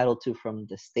she's entitled to from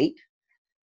the state,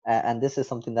 and this is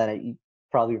something that you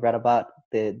probably read about,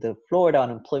 the Florida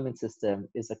unemployment system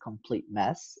is a complete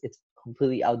mess. It's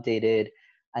completely outdated,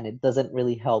 and it doesn't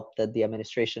really help that the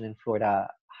administration in Florida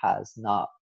has not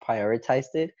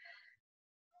prioritized it.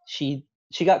 She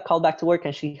got called back to work,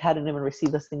 and she hadn't even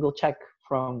received a single check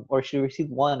or she received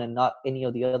one and not any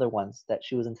of the other ones that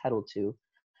she was entitled to.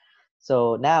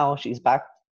 So now she's back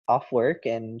off work,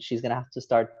 and she's gonna have to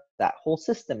start that whole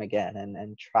system again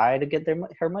and try to get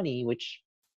her money, which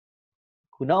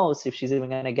who knows if she's even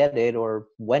gonna get it or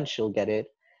when she'll get it.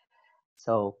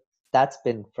 So that's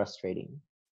been frustrating in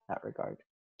that regard.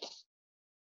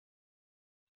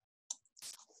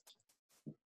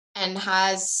 And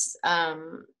has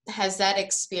that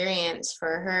experience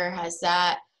for her, has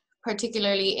that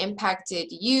particularly impacted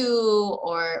you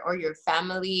or your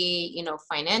family,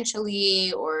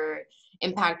 financially, or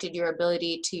impacted your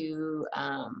ability to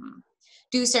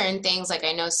do certain things? Like,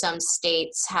 I know some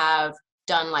states have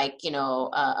done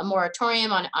a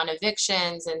moratorium on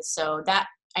evictions, and so that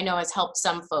I know has helped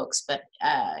some folks. But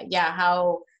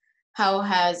how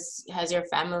has your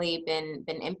family been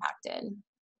impacted?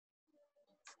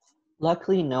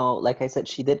 Luckily, no. Like I said,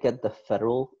 she did get the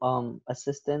federal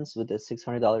assistance with the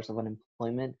 $600 of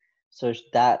unemployment, so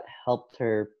that helped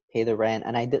her pay the rent.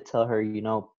 And I did tell her,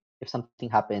 if something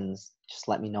happens, just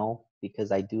let me know,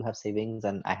 because I do have savings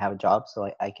and I have a job, so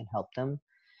I can help them.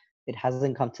 It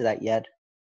hasn't come to that yet.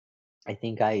 I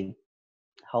think I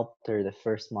helped her the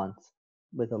first month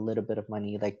with a little bit of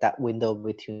money, like that window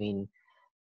between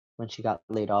when she got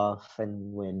laid off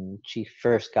and when she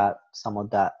first got some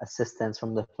of that assistance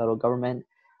from the federal government.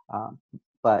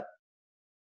 But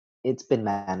it's been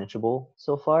manageable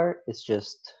so far. It's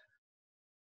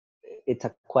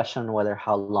a question whether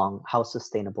how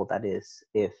sustainable that is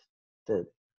if the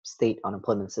state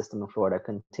unemployment system in Florida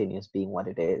continues being what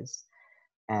it is.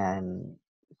 And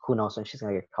who knows when she's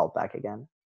going to get called back again.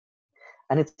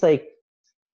 And it's like,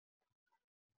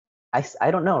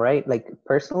 I don't know, right? Like,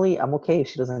 personally, I'm okay if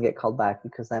she doesn't get called back,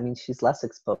 because that means she's less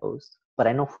exposed. But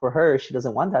I know for her, she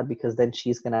doesn't want that, because then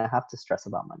she's going to have to stress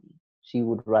about money. she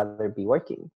would rather be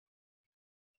working.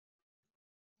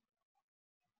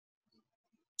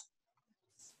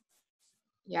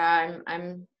 Yeah,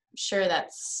 I'm sure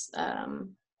that's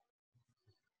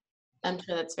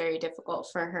very difficult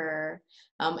for her.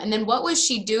 And then what was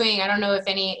she doing? I don't know if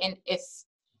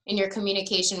in your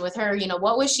communication with her,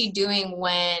 what was she doing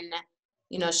when,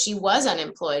 she was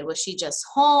unemployed? Was she just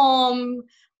home?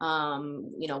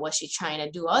 Was she trying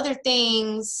to do other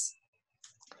things?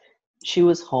 She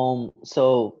was home.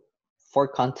 So for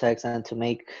context and to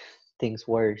make things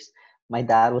worse, my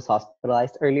dad was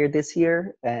hospitalized earlier this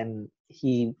year, and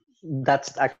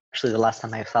that's actually the last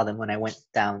time I saw them, when I went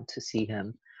down to see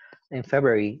him in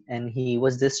February, and he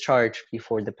was discharged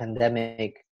before the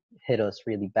pandemic hit us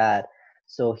really bad.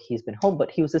 So he's been home, but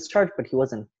he was discharged, but he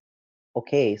wasn't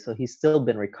okay. So he's still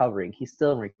been recovering. He's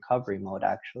still in recovery mode,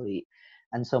 actually.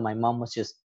 And so my mom was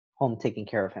just home taking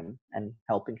care of him and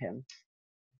helping him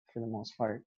for the most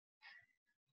part.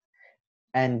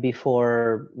 And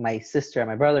before my sister and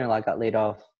my brother-in-law got laid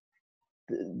off,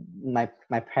 my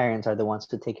parents are the ones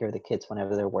to take care of the kids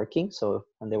whenever they're working. So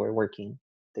when they were working,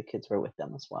 the kids were with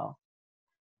them as well.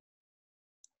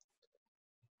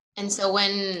 And so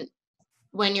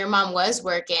when your mom was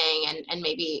working and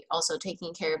maybe also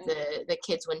taking care of the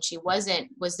kids when she wasn't,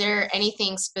 was there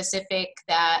anything specific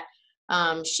that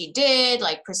she did,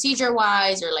 like procedure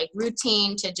wise or like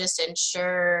routine, to just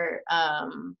ensure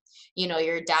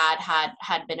your dad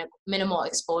had been a minimal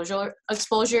exposure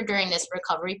during this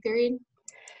recovery period?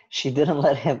 She didn't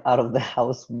let him out of the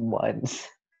house once.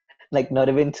 Like, not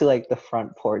even to like the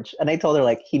front porch. And I told her,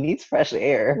 like, he needs fresh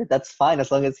air. That's fine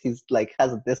as long as he's like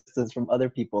has a distance from other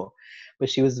people. But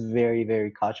she was very,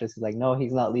 very cautious. She's like, no,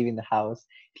 he's not leaving the house.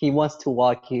 If he wants to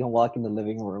walk, he can walk in the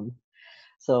living room.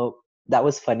 So that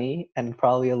was funny and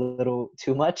probably a little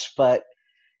too much, but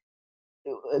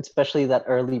especially that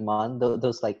early month,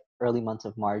 those like early months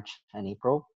of March and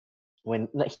April, when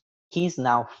like, he's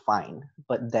now fine,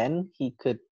 but then he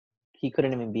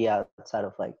couldn't even be outside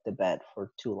of like the bed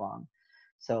for too long.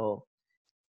 So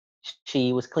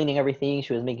she was cleaning everything.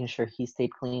 She was making sure he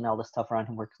stayed clean. All the stuff around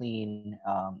him were clean.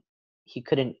 He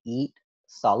couldn't eat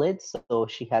solids, so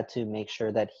she had to make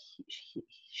sure that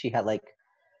she had like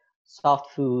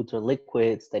soft foods or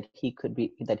liquids that he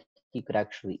could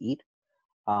actually eat.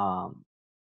 Um,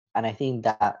 and I think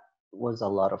that was a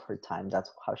lot of her time.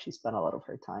 That's how she spent a lot of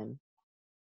her time.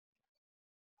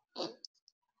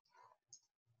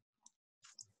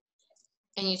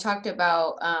 And you talked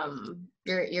about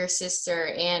your sister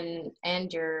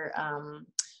and your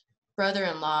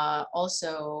brother-in-law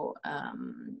also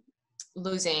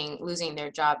losing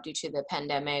their job due to the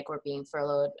pandemic or being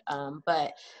furloughed.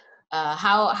 But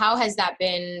how has that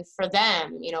been for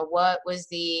them? What was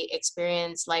the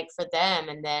experience like for them?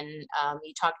 And then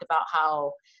you talked about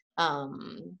how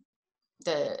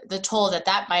the toll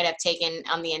that might have taken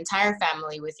on the entire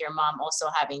family, with your mom also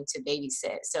having to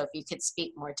babysit. So if you could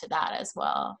speak more to that as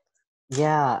well.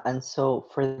 Yeah, and so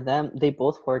for them, they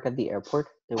both work at the airport.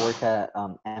 They work at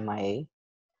MIA.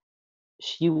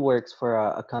 She works for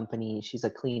a company. She's a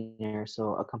cleaner,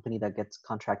 so a company that gets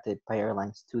contracted by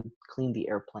airlines to clean the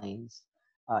airplanes.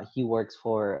 He works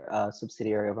for a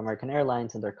subsidiary of American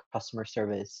Airlines in their customer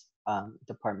service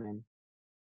department.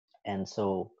 And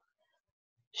so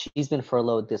she's been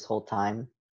furloughed this whole time,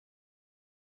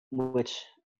 which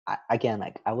again,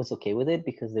 like, I was okay with it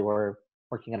because they were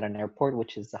working at an airport,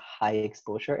 which is a high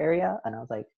exposure area. And I was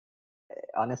like,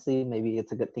 honestly, maybe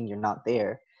it's a good thing you're not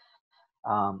there.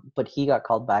 But he got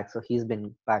called back, so he's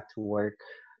been back to work,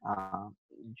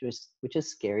 which is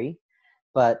scary.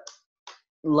 But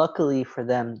luckily for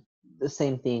them, the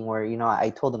same thing where, I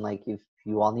told them, like, if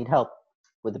you all need help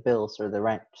with the bills or the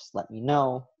rent, just let me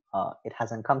know. It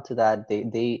hasn't come to that.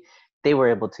 They were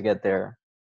able to get their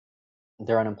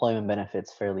unemployment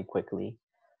benefits fairly quickly,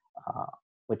 uh,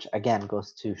 which again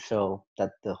goes to show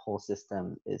that the whole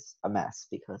system is a mess,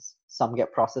 because some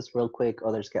get processed real quick,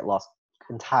 others get lost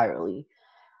entirely.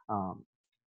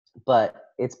 But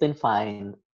it's been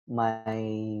fine. My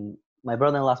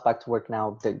brother-in-law's back to work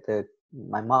now.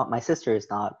 My sister is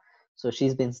not, so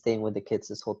she's been staying with the kids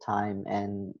this whole time,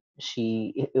 and I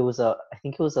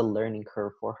think it was a learning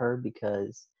curve for her,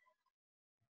 because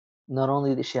not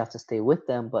only did she have to stay with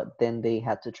them, but then they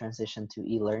had to transition to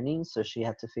e-learning. So she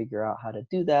had to figure out how to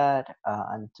do that,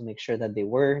 and to make sure that they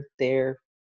were there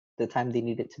the time they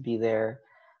needed to be there.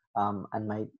 And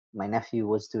my nephew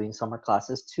was doing summer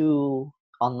classes too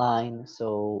online,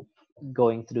 so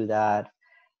going through that.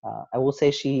 I will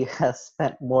say she has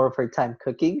spent more of her time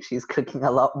cooking. She's cooking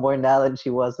a lot more now than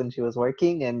she was when she was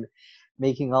working, and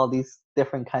making all these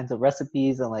different kinds of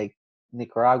recipes and like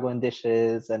Nicaraguan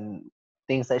dishes and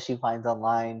things that she finds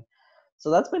online.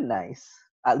 So that's been nice,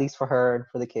 at least for her and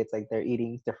for the kids. Like they're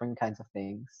eating different kinds of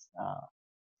things,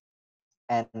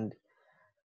 and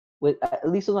with at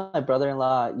least with my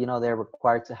brother-in-law, they're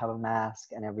required to have a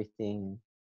mask and everything.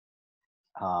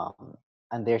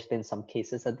 And there's been some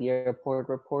cases at the airport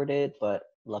reported, but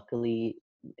luckily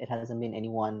it hasn't been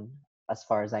anyone, as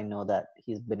far as I know, that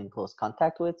he's been in close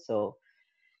contact with. So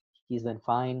he's been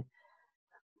fine.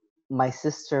 My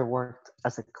sister worked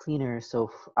as a cleaner,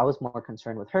 so I was more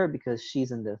concerned with her because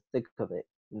she's in the thick of it.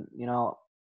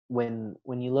 When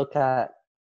you look at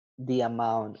the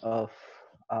amount of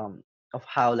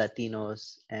how Latinos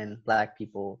and Black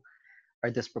people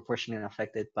are disproportionately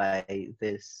affected by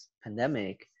this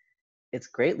pandemic, it's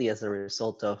greatly as a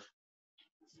result of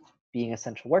being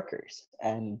essential workers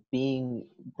and being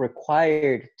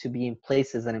required to be in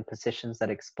places and in positions that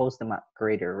expose them at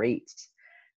greater rates.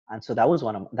 And so that was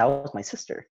my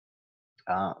sister.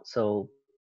 So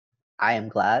I am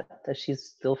glad that she's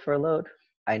still furloughed.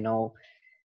 I know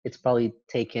it's probably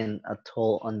taken a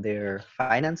toll on their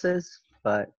finances,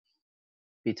 but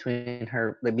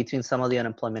between some of the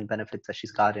unemployment benefits that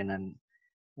she's gotten and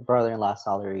brother-in-law's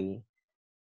salary,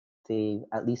 they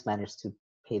at least managed to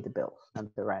pay the bills and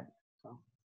the rent. So.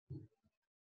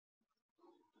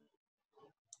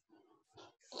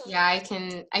 Yeah, I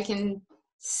can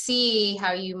see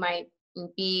how you might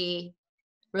be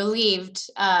relieved,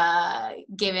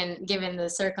 given the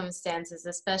circumstances,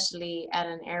 especially at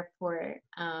an airport.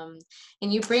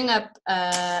 And you bring up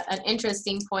an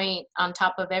interesting point on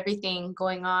top of everything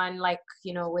going on, like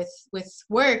with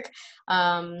work.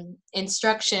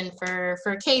 Instruction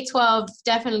for K-12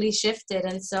 definitely shifted,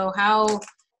 and so how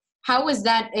was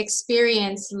that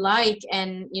experience like?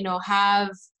 And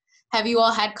have you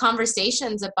all had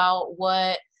conversations about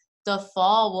what the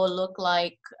fall will look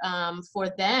like for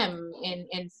them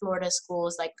in Florida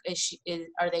schools? Like,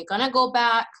 are they gonna go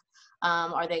back?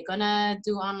 Are they gonna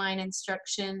do online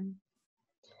instruction?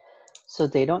 So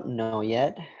they don't know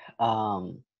yet.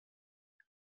 Um,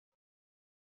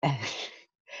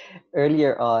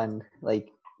 Earlier on,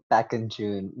 like back in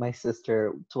June, my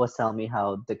sister was telling me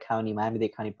how the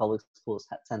Miami-Dade County Public Schools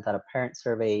had sent out a parent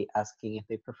survey asking if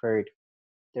they preferred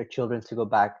their children to go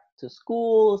back to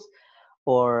schools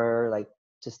or like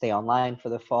to stay online for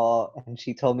the fall. And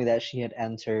she told me that she had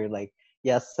answered like,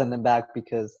 yes, send them back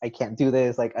because I can't do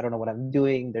this. Like, I don't know what I'm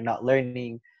doing. They're not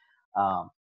learning. Um,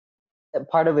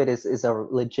 Part of it is a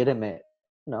legitimate,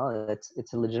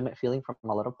 it's a legitimate feeling from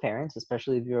a lot of parents,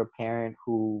 especially if you're a parent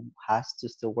who has to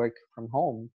still work from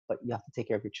home, but you have to take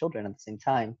care of your children at the same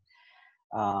time.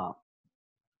 Uh,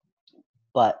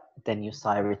 but then you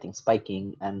saw everything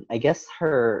spiking, and I guess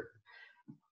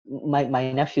my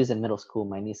nephew's in middle school,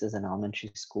 my niece is in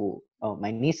elementary school. Oh,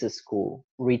 my niece's school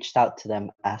reached out to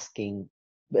them asking,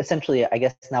 essentially, I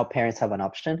guess now parents have an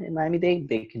option in Miami-Dade.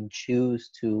 They can choose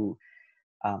to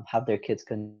have their kids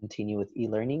continue with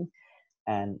e-learning,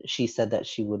 and she said that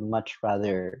she would much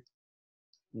rather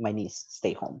my niece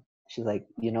stay home. She's like,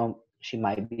 she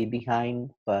might be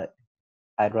behind, but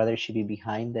I'd rather she be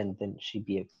behind than she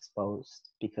be exposed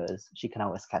because she can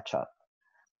always catch up,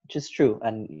 which is true.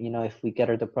 And if we get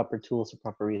her the proper tools, the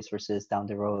proper resources down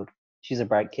the road, she's a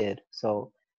bright kid,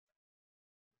 so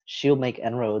she'll make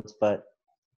inroads. But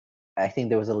I think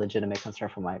there was a legitimate concern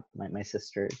from my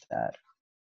sister that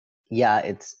yeah,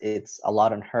 it's a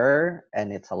lot on her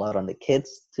and it's a lot on the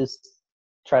kids to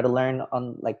try to learn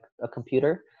on like a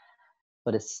computer,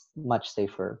 but it's much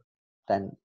safer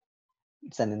than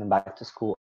sending them back to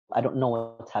school. I don't know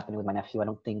what's happening with my nephew. I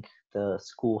don't think the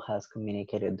school has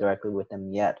communicated directly with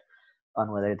them yet on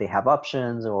whether they have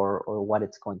options or what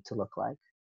it's going to look like.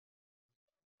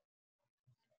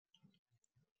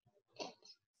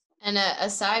 And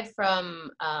aside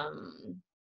from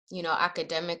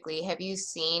academically, have you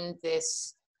seen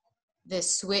this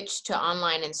switch to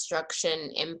online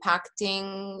instruction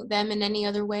impacting them in any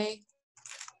other way?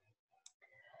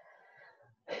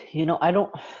 I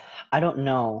don't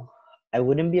know. I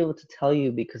wouldn't be able to tell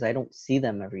you because I don't see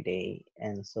them every day.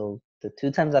 And so the two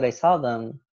times that I saw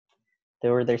them, they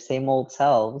were their same old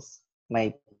selves.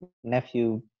 My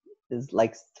nephew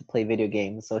likes to play video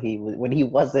games, so when he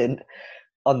wasn't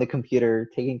on the computer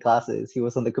taking classes, he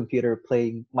was on the computer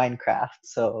playing Minecraft.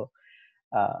 So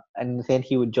and then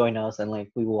he would join us and like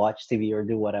we would watch TV or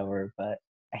do whatever. But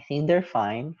I think they're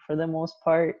fine for the most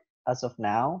part as of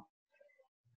now.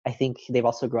 I think they've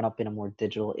also grown up in a more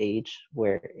digital age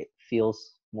where it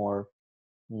feels more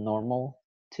normal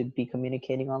to be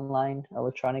communicating online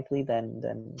electronically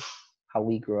than how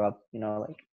we grew up,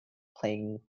 like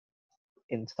playing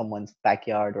in someone's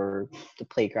backyard or the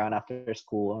playground after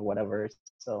school or whatever.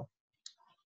 So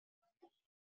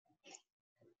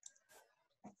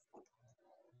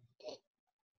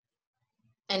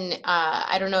And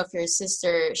I don't know if your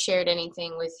sister shared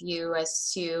anything with you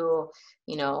as to,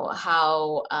 you know,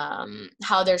 how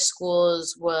their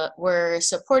schools were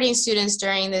supporting students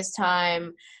during this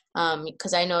time.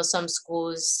 Because I know some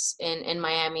schools in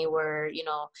Miami were, you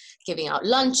know, giving out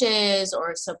lunches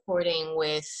or supporting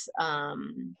with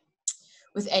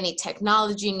any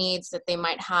technology needs that they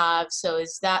might have. So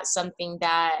is that something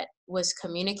that was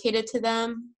communicated to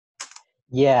them?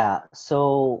 Yeah,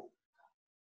 so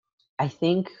I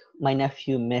think my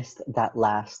nephew missed that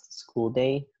last school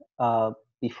day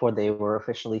before they were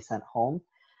officially sent home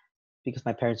because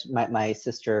my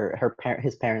sister,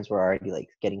 his parents were already like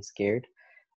getting scared.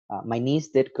 My niece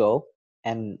did go,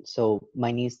 and so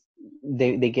my niece,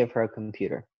 they give her a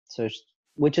computer, so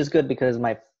which is good because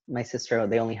my sister,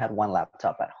 they only had one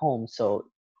laptop at home, so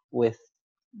with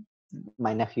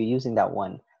my nephew using that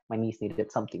one, my niece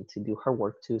needed something to do her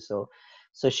work too, so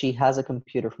she has a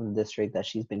computer from the district that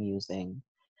she's been using.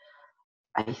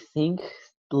 I think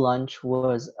lunch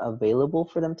was available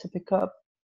for them to pick up,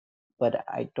 but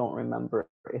I don't remember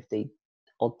if they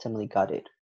ultimately got it.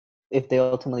 If they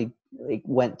ultimately like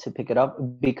went to pick it up,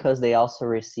 because they also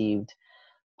received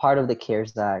part of the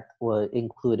CARES Act was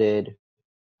included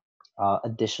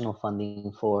additional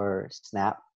funding for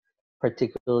SNAP,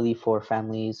 particularly for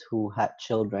families who had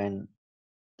children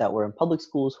that were in public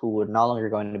schools who were no longer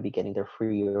going to be getting their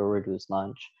free or reduced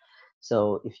lunch.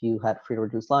 So if you had free or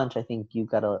reduced lunch, I think you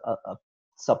got a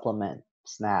supplement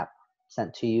SNAP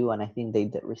sent to you, and I think they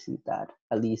did receive that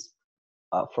at least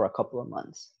for a couple of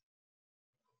months.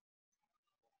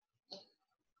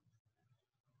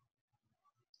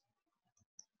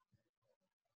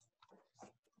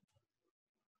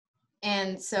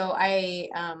 And so I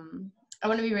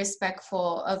want to be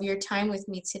respectful of your time with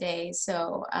me today.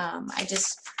 So I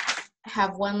just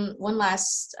have one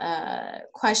last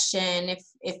question.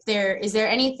 If there is there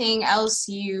anything else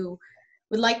you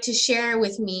would like to share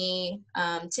with me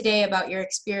today about your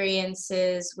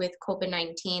experiences with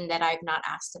COVID-19 that I've not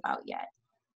asked about yet?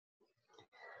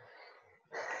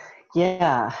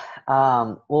 Yeah.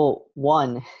 Well,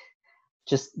 one,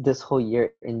 just this whole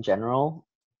year in general,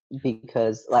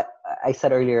 because like I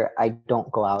said earlier, I don't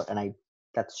go out, and I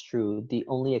that's true. The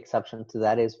only exception to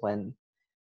that is when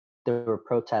there were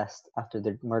protests after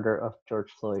the murder of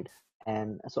George Floyd.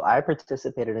 And so I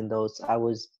participated in those. I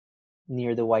was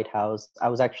near the White House. I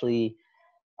was actually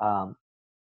um,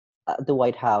 at the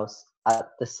White House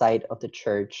at the site of the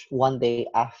church one day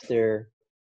after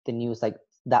the news, like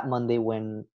that Monday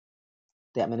when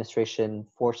the administration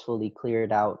forcefully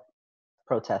cleared out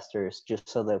protesters just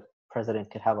so the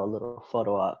president could have a little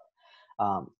photo op.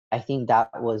 I think that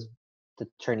was the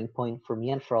turning point for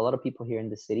me and for a lot of people here in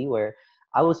the city, where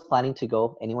I was planning to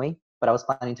go anyway, but I was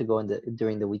planning to go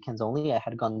during the weekends only. I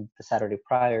had gone the Saturday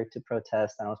prior to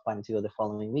protest, and I was planning to go the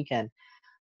following weekend.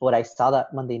 But I saw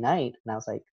that Monday night, and I was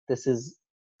like, this is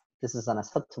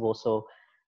unacceptable. So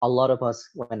a lot of us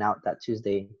went out that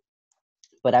Tuesday.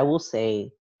 But I will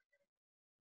say,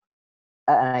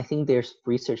 and I think there's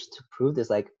research to prove this,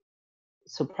 like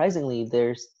surprisingly,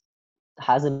 there's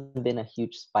hasn't been a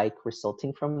huge spike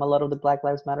resulting from a lot of the Black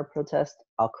Lives Matter protests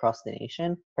across the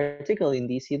nation, particularly in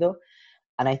DC though.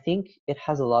 And I think it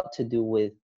has a lot to do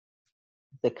with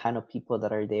the kind of people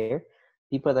that are there.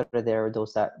 People that are there are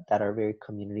those that are very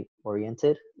community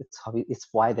oriented. It's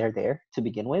why they're there to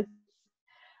begin with.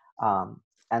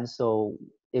 And so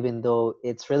even though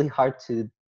it's really hard to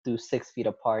do 6 feet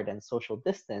apart and social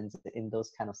distance in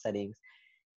those kind of settings,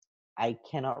 I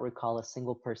cannot recall a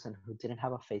single person who didn't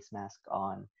have a face mask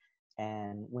on.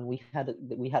 And when we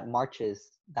had marches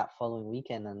that following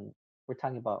weekend, and we're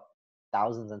talking about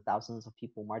thousands and thousands of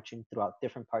people marching throughout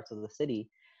different parts of the city,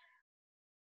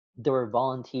 there were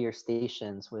volunteer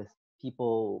stations with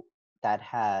people that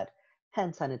had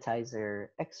hand sanitizer,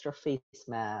 extra face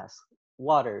masks,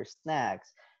 water,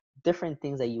 snacks, different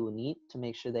things that you would need to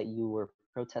make sure that you were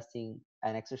protesting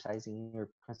and exercising your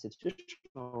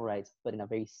constitutional rights, but in a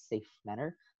very safe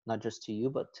manner, not just to you,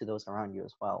 but to those around you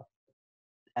as well.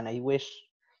 And I wish,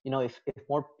 if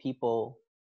more people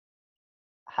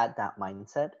had that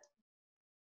mindset,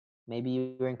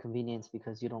 maybe you're inconvenienced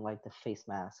because you don't like the face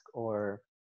mask, or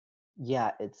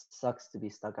yeah, it sucks to be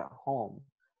stuck at home,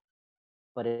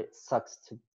 but it sucks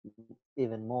to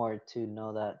even more to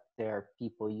know that there are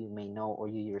people you may know or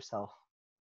you yourself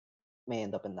may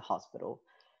end up in the hospital.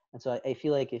 And so I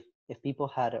feel like if people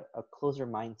had a closer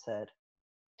mindset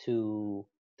to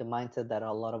the mindset that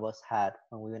a lot of us had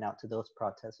when we went out to those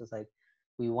protests, was like,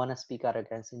 we want to speak out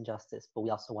against injustice, but we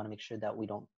also want to make sure that we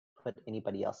don't put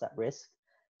anybody else at risk.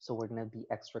 So we're going to be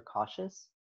extra cautious.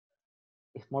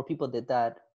 If more people did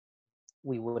that,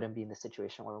 we wouldn't be in the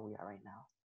situation where we are right now.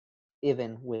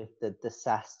 even with the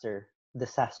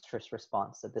disastrous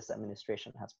response that this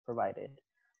administration has provided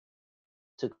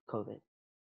to COVID.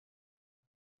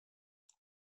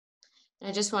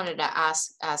 I just wanted to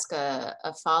ask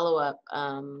a follow-up,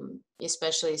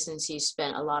 especially since you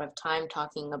spent a lot of time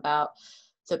talking about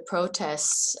the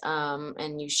protests,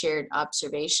 and you shared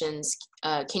observations.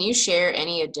 Can you share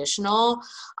any additional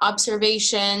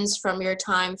observations from your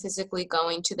time physically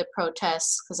going to the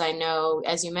protests? Because I know,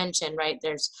 as you mentioned, right,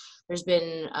 there's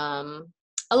been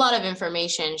a lot of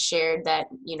information shared that,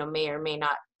 you know, may or may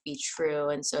not be true.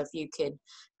 And so if you could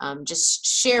just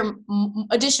share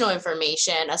additional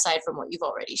information aside from what you've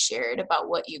already shared about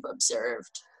what you've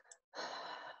observed.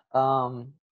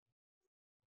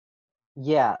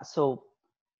 Yeah, so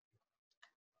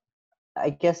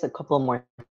I guess a couple more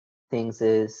things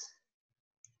is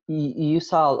you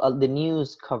saw the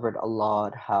news covered a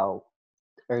lot how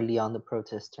early on the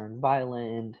protests turned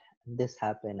violent, this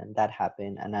happened and that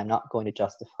happened, and I'm not going to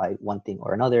justify one thing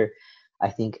or another. I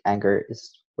think anger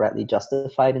is rightly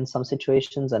justified in some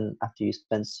situations, and after you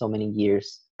spend so many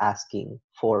years asking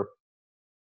for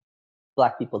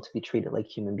Black people to be treated like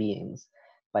human beings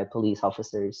by police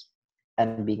officers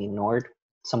and being ignored,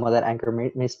 some of that anger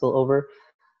may spill over.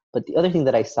 But the other thing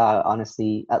that I saw,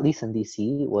 honestly, at least in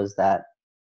DC, was that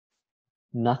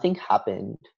nothing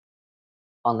happened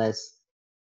unless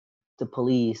the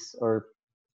police or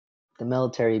the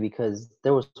military, because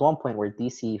there was one point where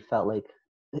DC felt like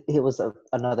it was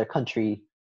another country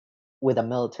with a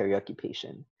military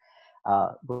occupation.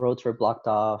 Roads were blocked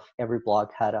off. Every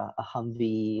block had a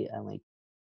Humvee, and like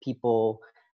people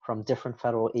from different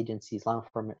federal agencies, law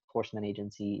enforcement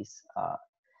agencies.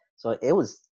 So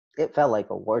it felt like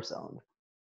a war zone.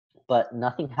 But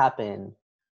nothing happened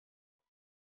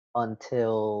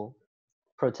until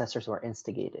protesters were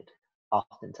instigated,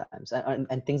 oftentimes,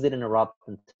 and things didn't erupt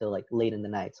until like late in the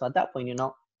night. So at that point, you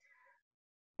know,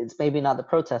 it's maybe not the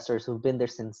protesters who've been there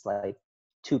since like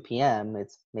 2 p.m.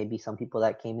 It's maybe some people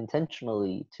that came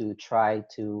intentionally to try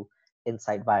to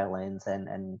incite violence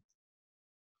and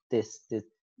this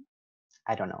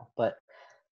I don't know. But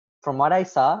from what I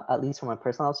saw, at least from my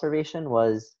personal observation,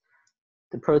 was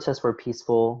the protests were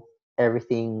peaceful.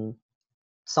 Everything,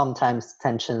 sometimes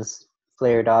tensions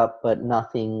flared up, but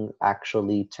nothing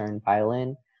actually turned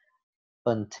violent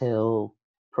until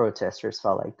protesters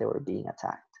felt like they were being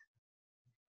attacked.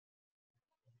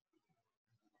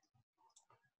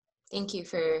 Thank you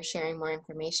for sharing more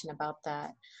information about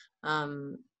that.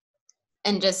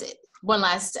 And just one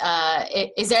last,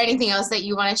 is there anything else that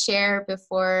you want to share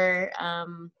before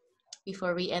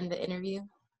we end the interview?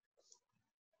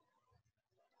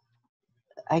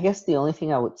 I guess the only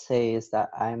thing I would say is that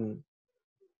I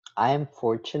am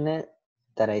fortunate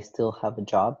that I still have a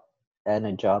job, and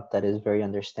a job that is very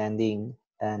understanding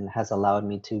and has allowed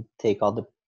me to take all the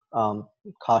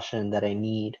caution that I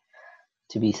need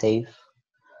to be safe.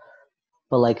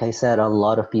 But like I said, a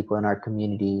lot of people in our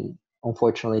community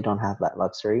unfortunately don't have that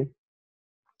luxury.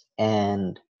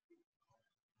 And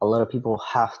a lot of people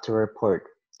have to report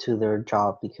to their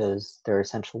job because they're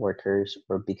essential workers,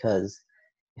 or because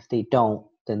if they don't,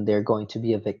 then they're going to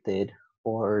be evicted,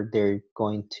 or they're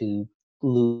going to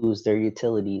lose their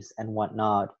utilities and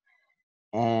whatnot.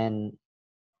 And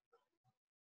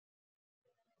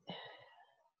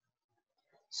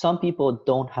some people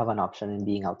don't have an option in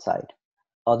being outside,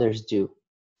 others do.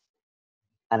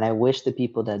 And I wish the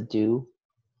people that do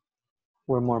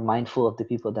were more mindful of the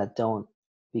people that don't,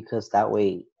 because that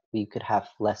way we could have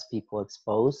less people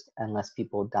exposed and less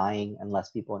people dying and less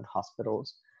people in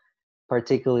hospitals,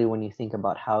 particularly when you think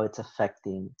about how it's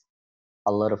affecting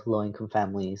a lot of low-income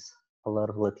families, a lot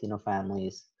of Latino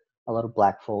families, a lot of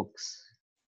Black folks.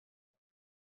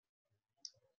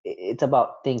 It's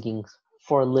about thinking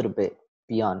for a little bit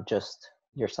beyond just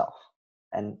yourself,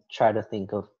 and try to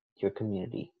think of your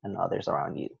community and others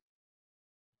around you.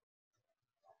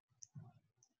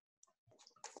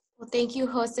 Well, thank you,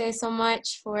 Jose, so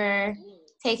much for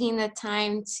taking the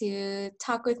time to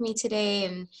talk with me today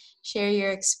and share your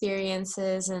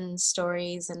experiences and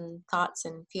stories and thoughts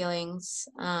and feelings.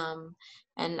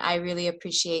 And I really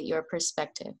appreciate your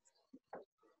perspective.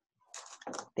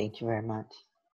 Thank you very much.